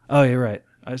soap. Oh, you're right.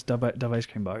 Dove ice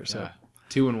cream bar. So Yeah,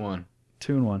 2 in 1.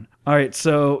 2 in 1. All right.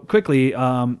 So quickly,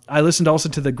 I listened also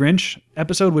to the Grinch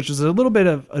episode, which was a little bit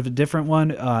of a different one.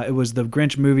 It was the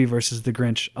Grinch movie versus the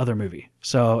Grinch other movie.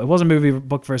 So it wasn't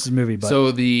book versus movie, but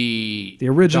So the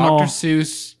original Dr.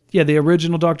 Seuss, yeah, the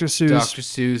original Dr.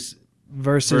 Seuss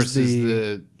versus the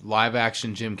the live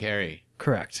action Jim Carrey.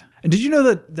 correct. And did you know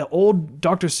that the old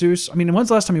Dr. Seuss? I mean, when's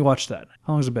the last time you watched that?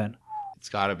 How long has it been? It's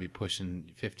got to be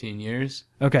pushing 15 years.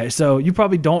 Okay, so you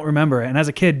probably don't remember, and as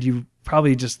a kid, you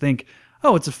probably just think,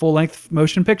 oh, it's a full-length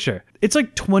motion picture. It's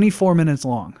like 24 minutes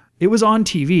long. It was on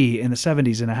TV in the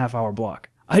 70s in a half-hour block.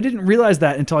 I didn't realize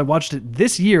that until I watched it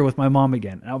this year with my mom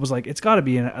again. And I was like, it's got to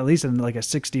be at least in like a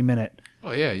 60-minute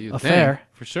Oh yeah, you affair. think,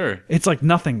 for sure. It's like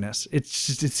nothingness. It's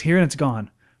just, it's here and it's gone.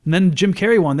 And then Jim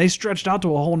Carrey one, they stretched out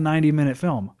to a whole 90-minute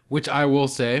film. Which I will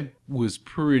say was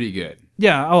pretty good.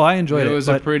 Yeah, oh, I enjoyed it. It was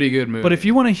a pretty good movie. But if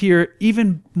you want to hear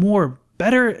even more,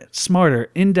 better,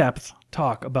 smarter, in-depth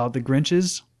talk about the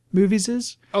Grinch's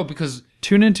movies because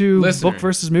tune into listener, Book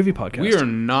versus Movie Podcast. we are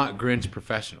not Grinch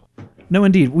professional. No,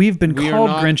 indeed. We've been We called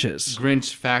are not Grinches.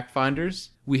 Grinch fact finders.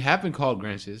 We have been called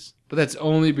Grinches, but that's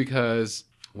only because,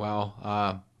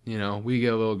 well, we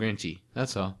get a little Grinchy.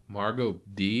 That's all. Margot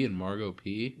D and Margot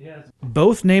P.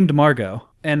 Both named Margot.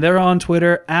 And they're on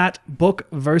Twitter at Book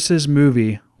versus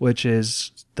Movie, which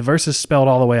is the verse is spelled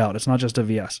all the way out. It's not just a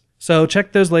VS. So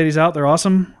check those ladies out. They're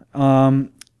awesome.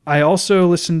 I also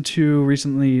listened to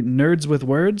recently Nerds with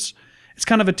Words. It's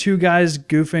kind of a two guys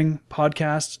goofing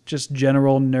podcast, just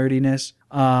general nerdiness.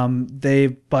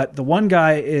 But the one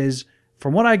guy is,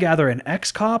 from what I gather, an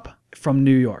ex-cop from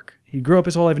New York. He grew up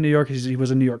his whole life in New York. He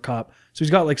was a New York cop. So he's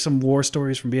got like some war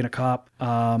stories from being a cop.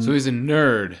 So he's a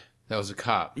nerd that was a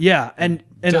cop. Yeah, and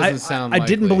doesn't sound I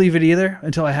didn't likely. believe it either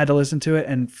until I had to listen to it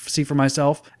and see for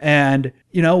myself. And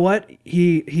you know what?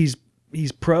 He's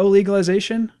pro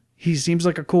legalization. He seems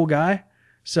like a cool guy.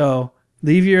 So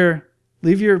leave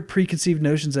your preconceived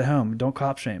notions at home. Don't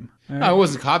cop shame. All right? I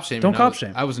wasn't cop shaming. Don't cop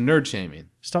shame. I was nerd shaming.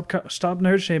 Stop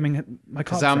nerd shaming my cop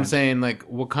Because I'm friend. saying, like,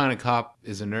 what kind of cop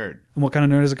is a nerd? And what kind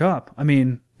of nerd is a cop? I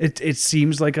mean, it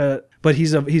seems like but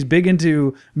he's big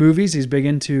into movies. He's big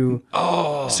into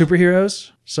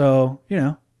superheroes. So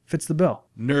fits the bill.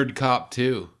 Nerd Cop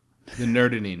 2. The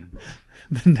nerdening.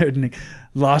 The nerdening,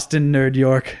 lost in Nerd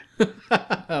York.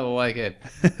 I like it.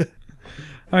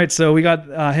 All right, so we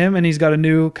got him, and he's got a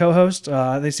new co-host.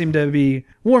 They seem to be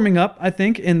warming up, I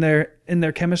think, in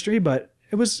their chemistry. But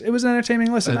it was an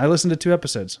entertaining listen. I listened to 2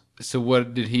 episodes. So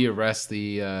what, did he arrest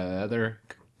the other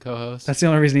co-host? That's the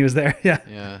only reason he was there. Yeah,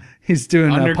 Yeah. he's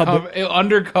doing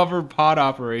Undercover pod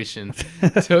operation.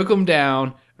 Took him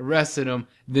down, arrested him,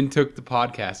 then took the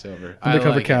podcast over.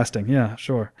 undercover I like it. casting. Yeah,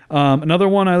 sure. Another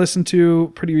one I listened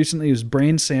to pretty recently was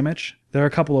Brain Sandwich. They're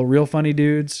a couple of real funny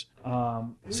dudes.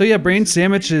 Brain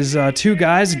Sandwich is 2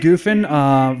 guys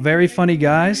goofing, very funny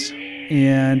guys,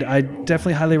 and I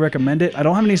definitely highly recommend it. I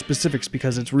don't have any specifics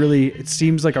because it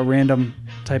seems like a random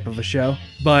type of a show,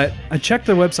 but I checked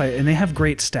their website and they have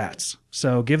great stats,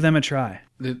 so give them a try.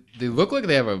 They look like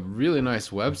they have a really nice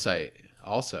website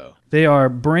also. They are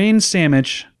Brain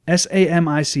Sandwich,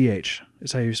 SAMICH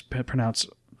is how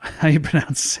you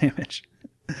pronounce sandwich.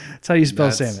 That's how you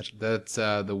spell sandwich. That's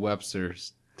the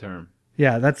Webster's term.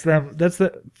 Yeah, that's them.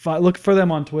 Look for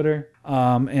them on Twitter.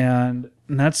 And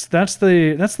that's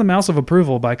the mouse of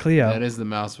approval by Cleo. That is the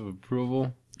mouse of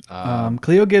approval,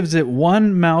 Cleo gives it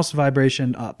 1 mouse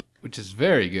vibration up. which is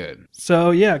very good.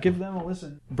 So yeah, give them a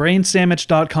listen.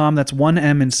 Brainsandwich.com. That's 1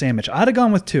 M in sandwich. I'd have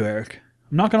gone with 2, Eric.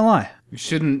 I'm not gonna lie. You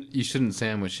shouldn't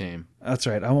sandwich shame. That's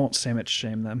right. I won't sandwich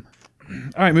shame them.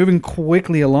 All right, moving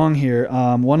quickly along here.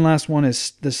 One last one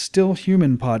is the Still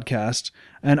Human podcast.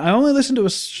 And I only listened to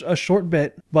a short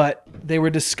bit, but they were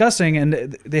discussing, and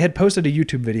they had posted a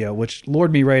YouTube video, which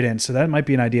lured me right in. So that might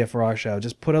be an idea for our show.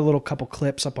 Just put a little couple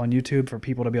clips up on YouTube for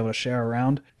people to be able to share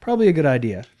around. Probably a good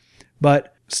idea.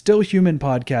 But Still Human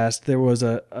podcast, there was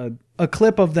a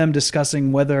clip of them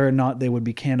discussing whether or not they would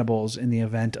be cannibals in the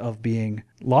event of being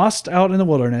lost out in the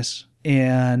wilderness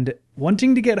and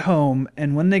wanting to get home,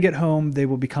 and when they get home, they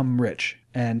will become rich.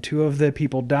 And 2 of the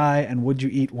people die, and would you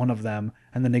eat one of them?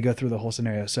 And then they go through the whole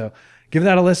scenario. So give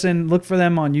that a listen. Look for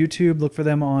them on YouTube. Look for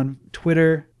them on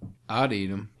Twitter. I'd eat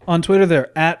them. On Twitter,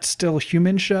 they're at Still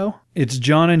Human Show. It's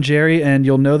John and Jerry, and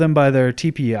you'll know them by their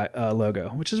TP logo,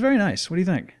 which is very nice. What do you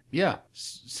think? Yeah.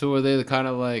 So are they the kind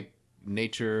of like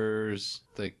natures,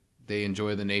 like they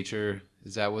enjoy the nature?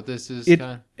 Is that what this is?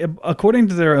 According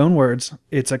to their own words,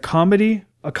 it's a comedy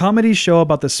show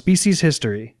about the species'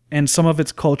 history and some of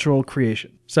its cultural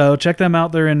creation. So check them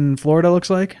out. They're in Florida, looks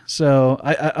like. So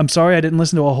I'm sorry I didn't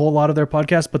listen to a whole lot of their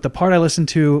podcasts, but the part I listened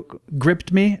to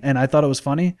gripped me, and I thought it was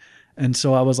funny. And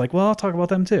so I was like, well, I'll talk about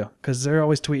them too, because they're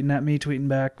always tweeting at me, tweeting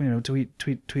back,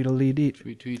 tweet-a-lee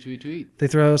deet. Tweet. They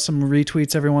throw some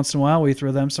retweets every once in a while. We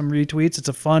throw them some retweets. It's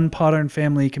a fun Pottern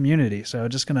family community. So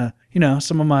just gonna,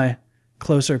 some of my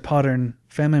closer Pottern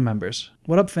family members.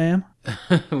 What up, fam?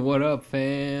 What up,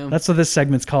 fam? That's what this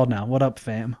segment's called now. What up,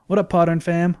 fam? What up, Pottern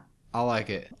fam? I like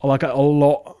it. I like it a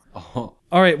lot. Oh.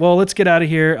 All right, well, let's get out of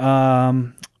here.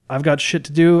 I've got shit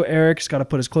to do. Eric's got to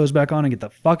put his clothes back on and get the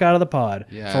fuck out of the pod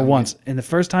for once. And the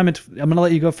first time, I'm going to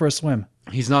let you go for a swim.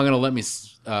 He's not going to let me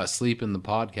sleep in the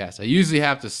podcast. I usually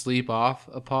have to sleep off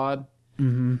a pod,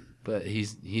 but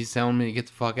he's telling me to get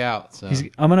the fuck out. So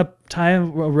I'm going to tie a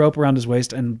rope around his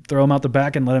waist and throw him out the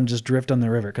back and let him just drift on the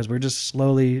river because we're just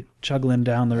slowly chuggling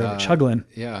down the river.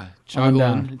 Yeah,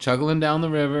 down. chuggling down the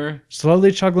river.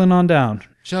 Slowly chuggling on down.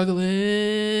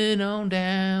 Chuggling on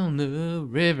down the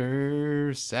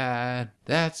riverside.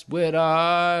 That's what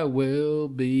I will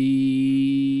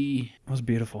be. That was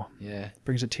beautiful. Yeah.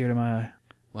 Brings a tear to my eye.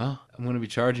 Well, I'm going to be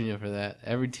charging you for that.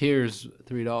 Every tear is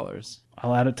 $3.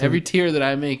 I'll add it to Every tear that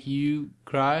I make you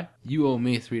cry, you owe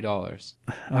me $3.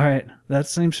 All right, that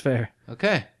seems fair.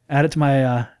 Okay. Add it to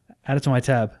my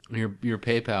tab. Your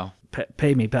PayPal.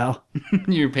 Pay me, pal.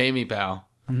 Your pay me, pal.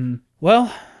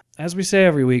 Well, as we say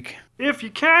every week, If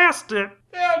you cast it.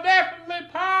 They'll definitely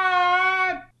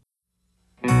pod.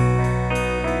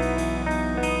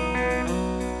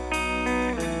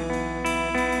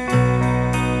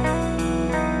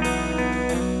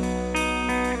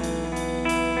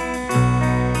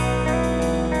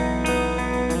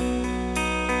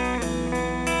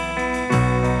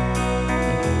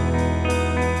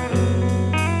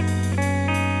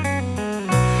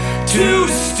 Too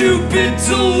stupid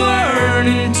to learn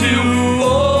and too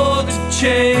old to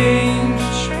change.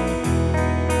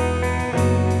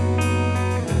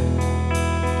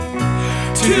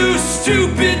 Too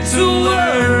stupid to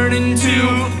learn and too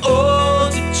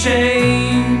old to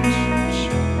change.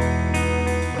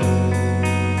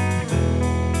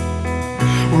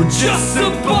 We're just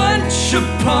a bunch of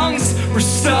punks. We're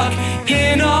stuck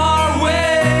in our ways.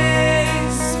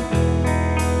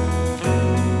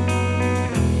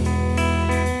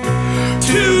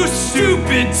 Too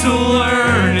stupid to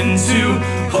learn and too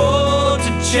old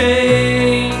to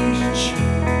change.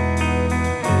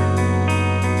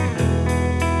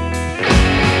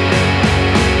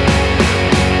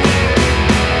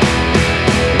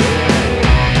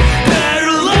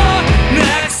 Better luck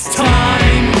next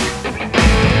time.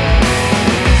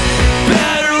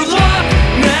 Better luck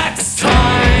next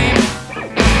time.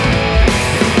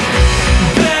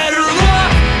 Better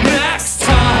luck next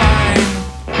time.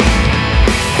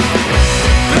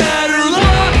 Better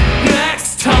luck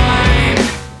next time.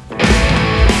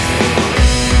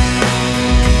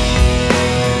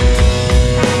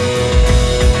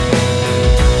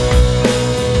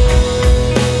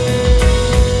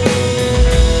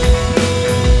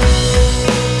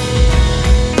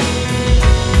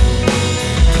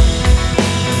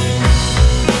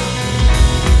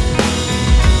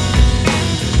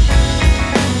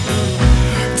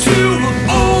 Too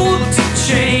old to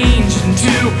change and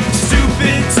too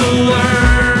stupid to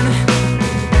learn.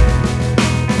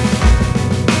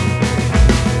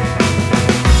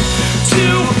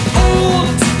 Too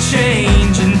old to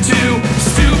change and too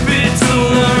stupid to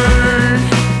learn.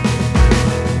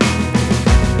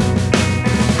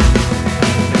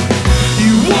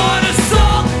 You wanna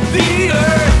salt the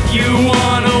earth, you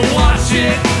wanna watch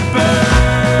it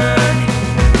burn.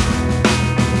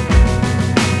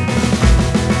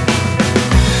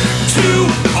 Too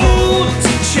old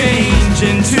to change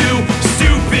and too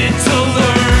stupid to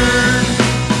learn.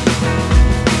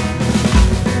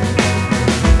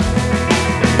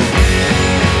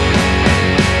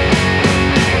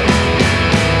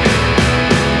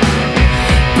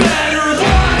 Better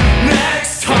luck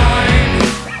next time.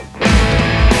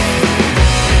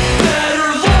 Better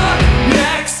luck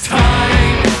next time. Better luck next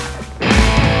time.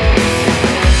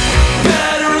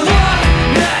 Better luck next time. Better luck next time. Better luck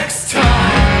next time.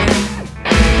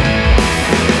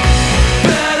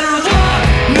 Better luck next time. Better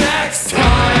luck next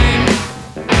time.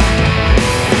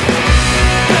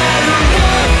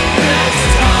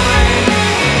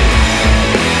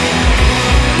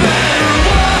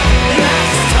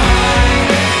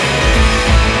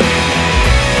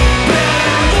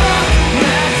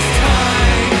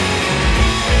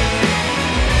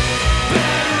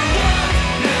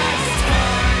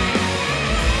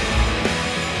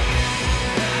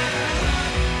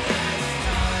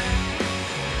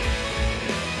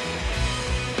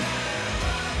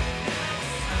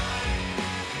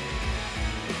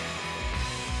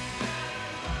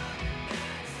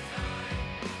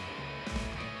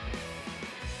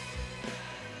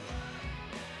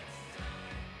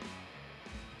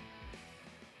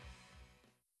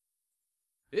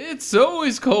 It's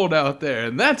always cold out there,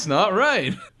 and that's not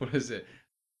right. What is it?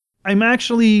 I'm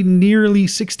actually nearly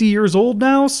 60 years old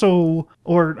now,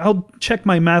 or I'll check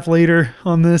my math later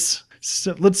on this.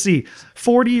 So let's see.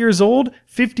 40 years old,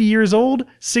 50 years old,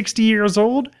 60 years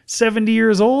old, 70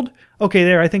 years old. Okay,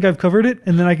 there, I think I've covered it,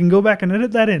 and then I can go back and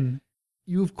edit that in.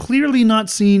 You've clearly not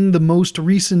seen the most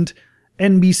recent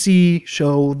NBC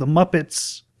show, The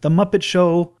Muppets. The Muppet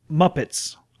Show,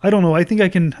 Muppets. I don't know, I think I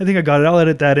got it. I'll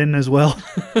edit that in as well.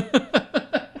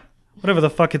 Whatever the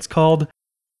fuck it's called.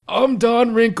 I'm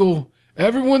Don Wrinkle.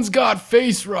 Everyone's got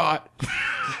face rot.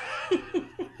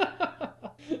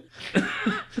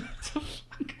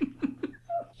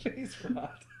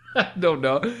 I don't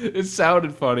know. It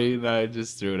sounded funny, and I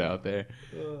just threw it out there.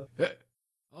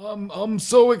 I'm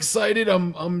so excited.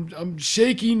 I'm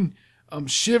shaking. I'm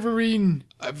shivering.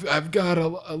 I've got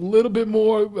a little bit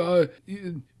more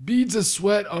beads of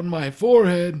sweat on my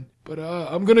forehead, but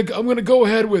I'm gonna go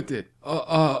ahead with it.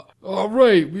 All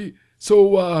right.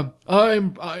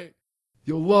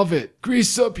 You'll love it.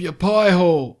 Grease up your pie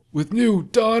hole with new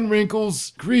Don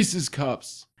Wrinkles Greases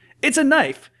cups. It's a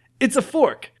knife. It's a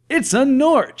fork. It's a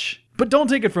Norch. But don't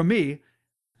take it from me.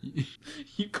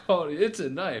 You called it. It's a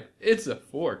knife. It's a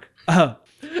fork.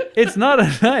 It's not a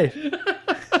knife.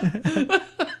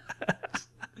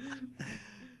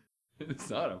 It's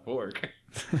not a fork.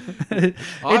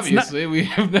 Obviously, we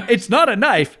have no. It's not a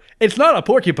knife. It's not a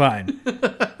porcupine.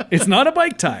 It's not a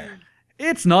bike tire.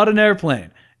 It's not an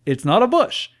airplane. It's not a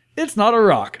bush. It's not a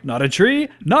rock. Not a tree.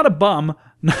 Not a bum.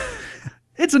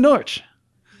 It's a Norch.